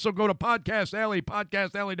out. But also go to Podcast Alley,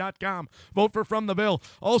 podcastalley.com. Vote for From the Ville.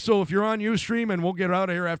 Also, if you're on Ustream, and we'll get out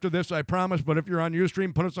of here after this, I promise, but if you're on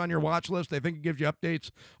Ustream, put us on your watch list. I think it gives you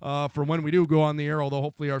updates for when we do go on the air, although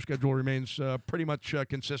hopefully our schedule remains pretty much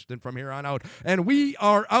consistent from here on out. And we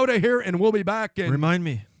are out of here, and we'll be back. And Remind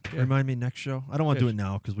me next show. I don't want to do it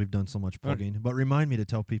now because we've done so much plugging, but remind me to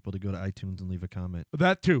tell people to go to iTunes and leave a comment.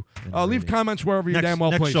 That too. Leave comments wherever you damn well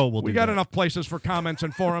next please. show we'll we do got that. enough places for comments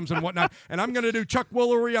and forums and whatnot. And I'm going to do Chuck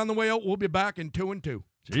Woolery on the way out. We'll be back in 2 and 2.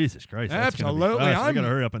 Jesus Christ. That's gonna be Absolutely. fast. We got to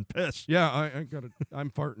hurry up and piss. Yeah,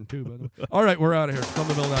 I'm farting too, by the way. All right, we're out of here.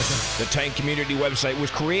 FromTheVille.com. The Tank Community website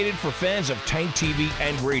was created for fans of Tank TV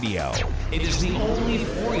and radio. It is the only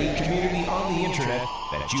free community on the internet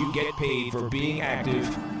that you get paid for being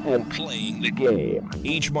active and playing the game.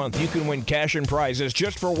 Each month you can win cash and prizes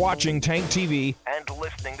just for watching Tank TV and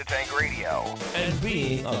listening to Tank Radio and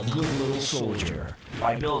being a good little soldier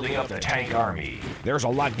by building up the Tank Army. There's a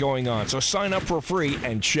lot going on, so sign up for free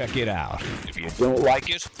and check it out. If you don't like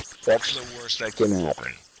it, that's the worst that can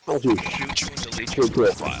happen. I'll just shoot you and delete your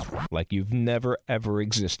profile like you've never ever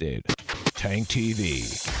existed. Tank TV,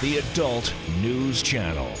 the adult news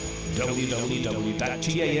channel.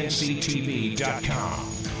 www.tanctv.com.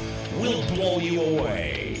 We'll blow you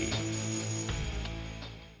away.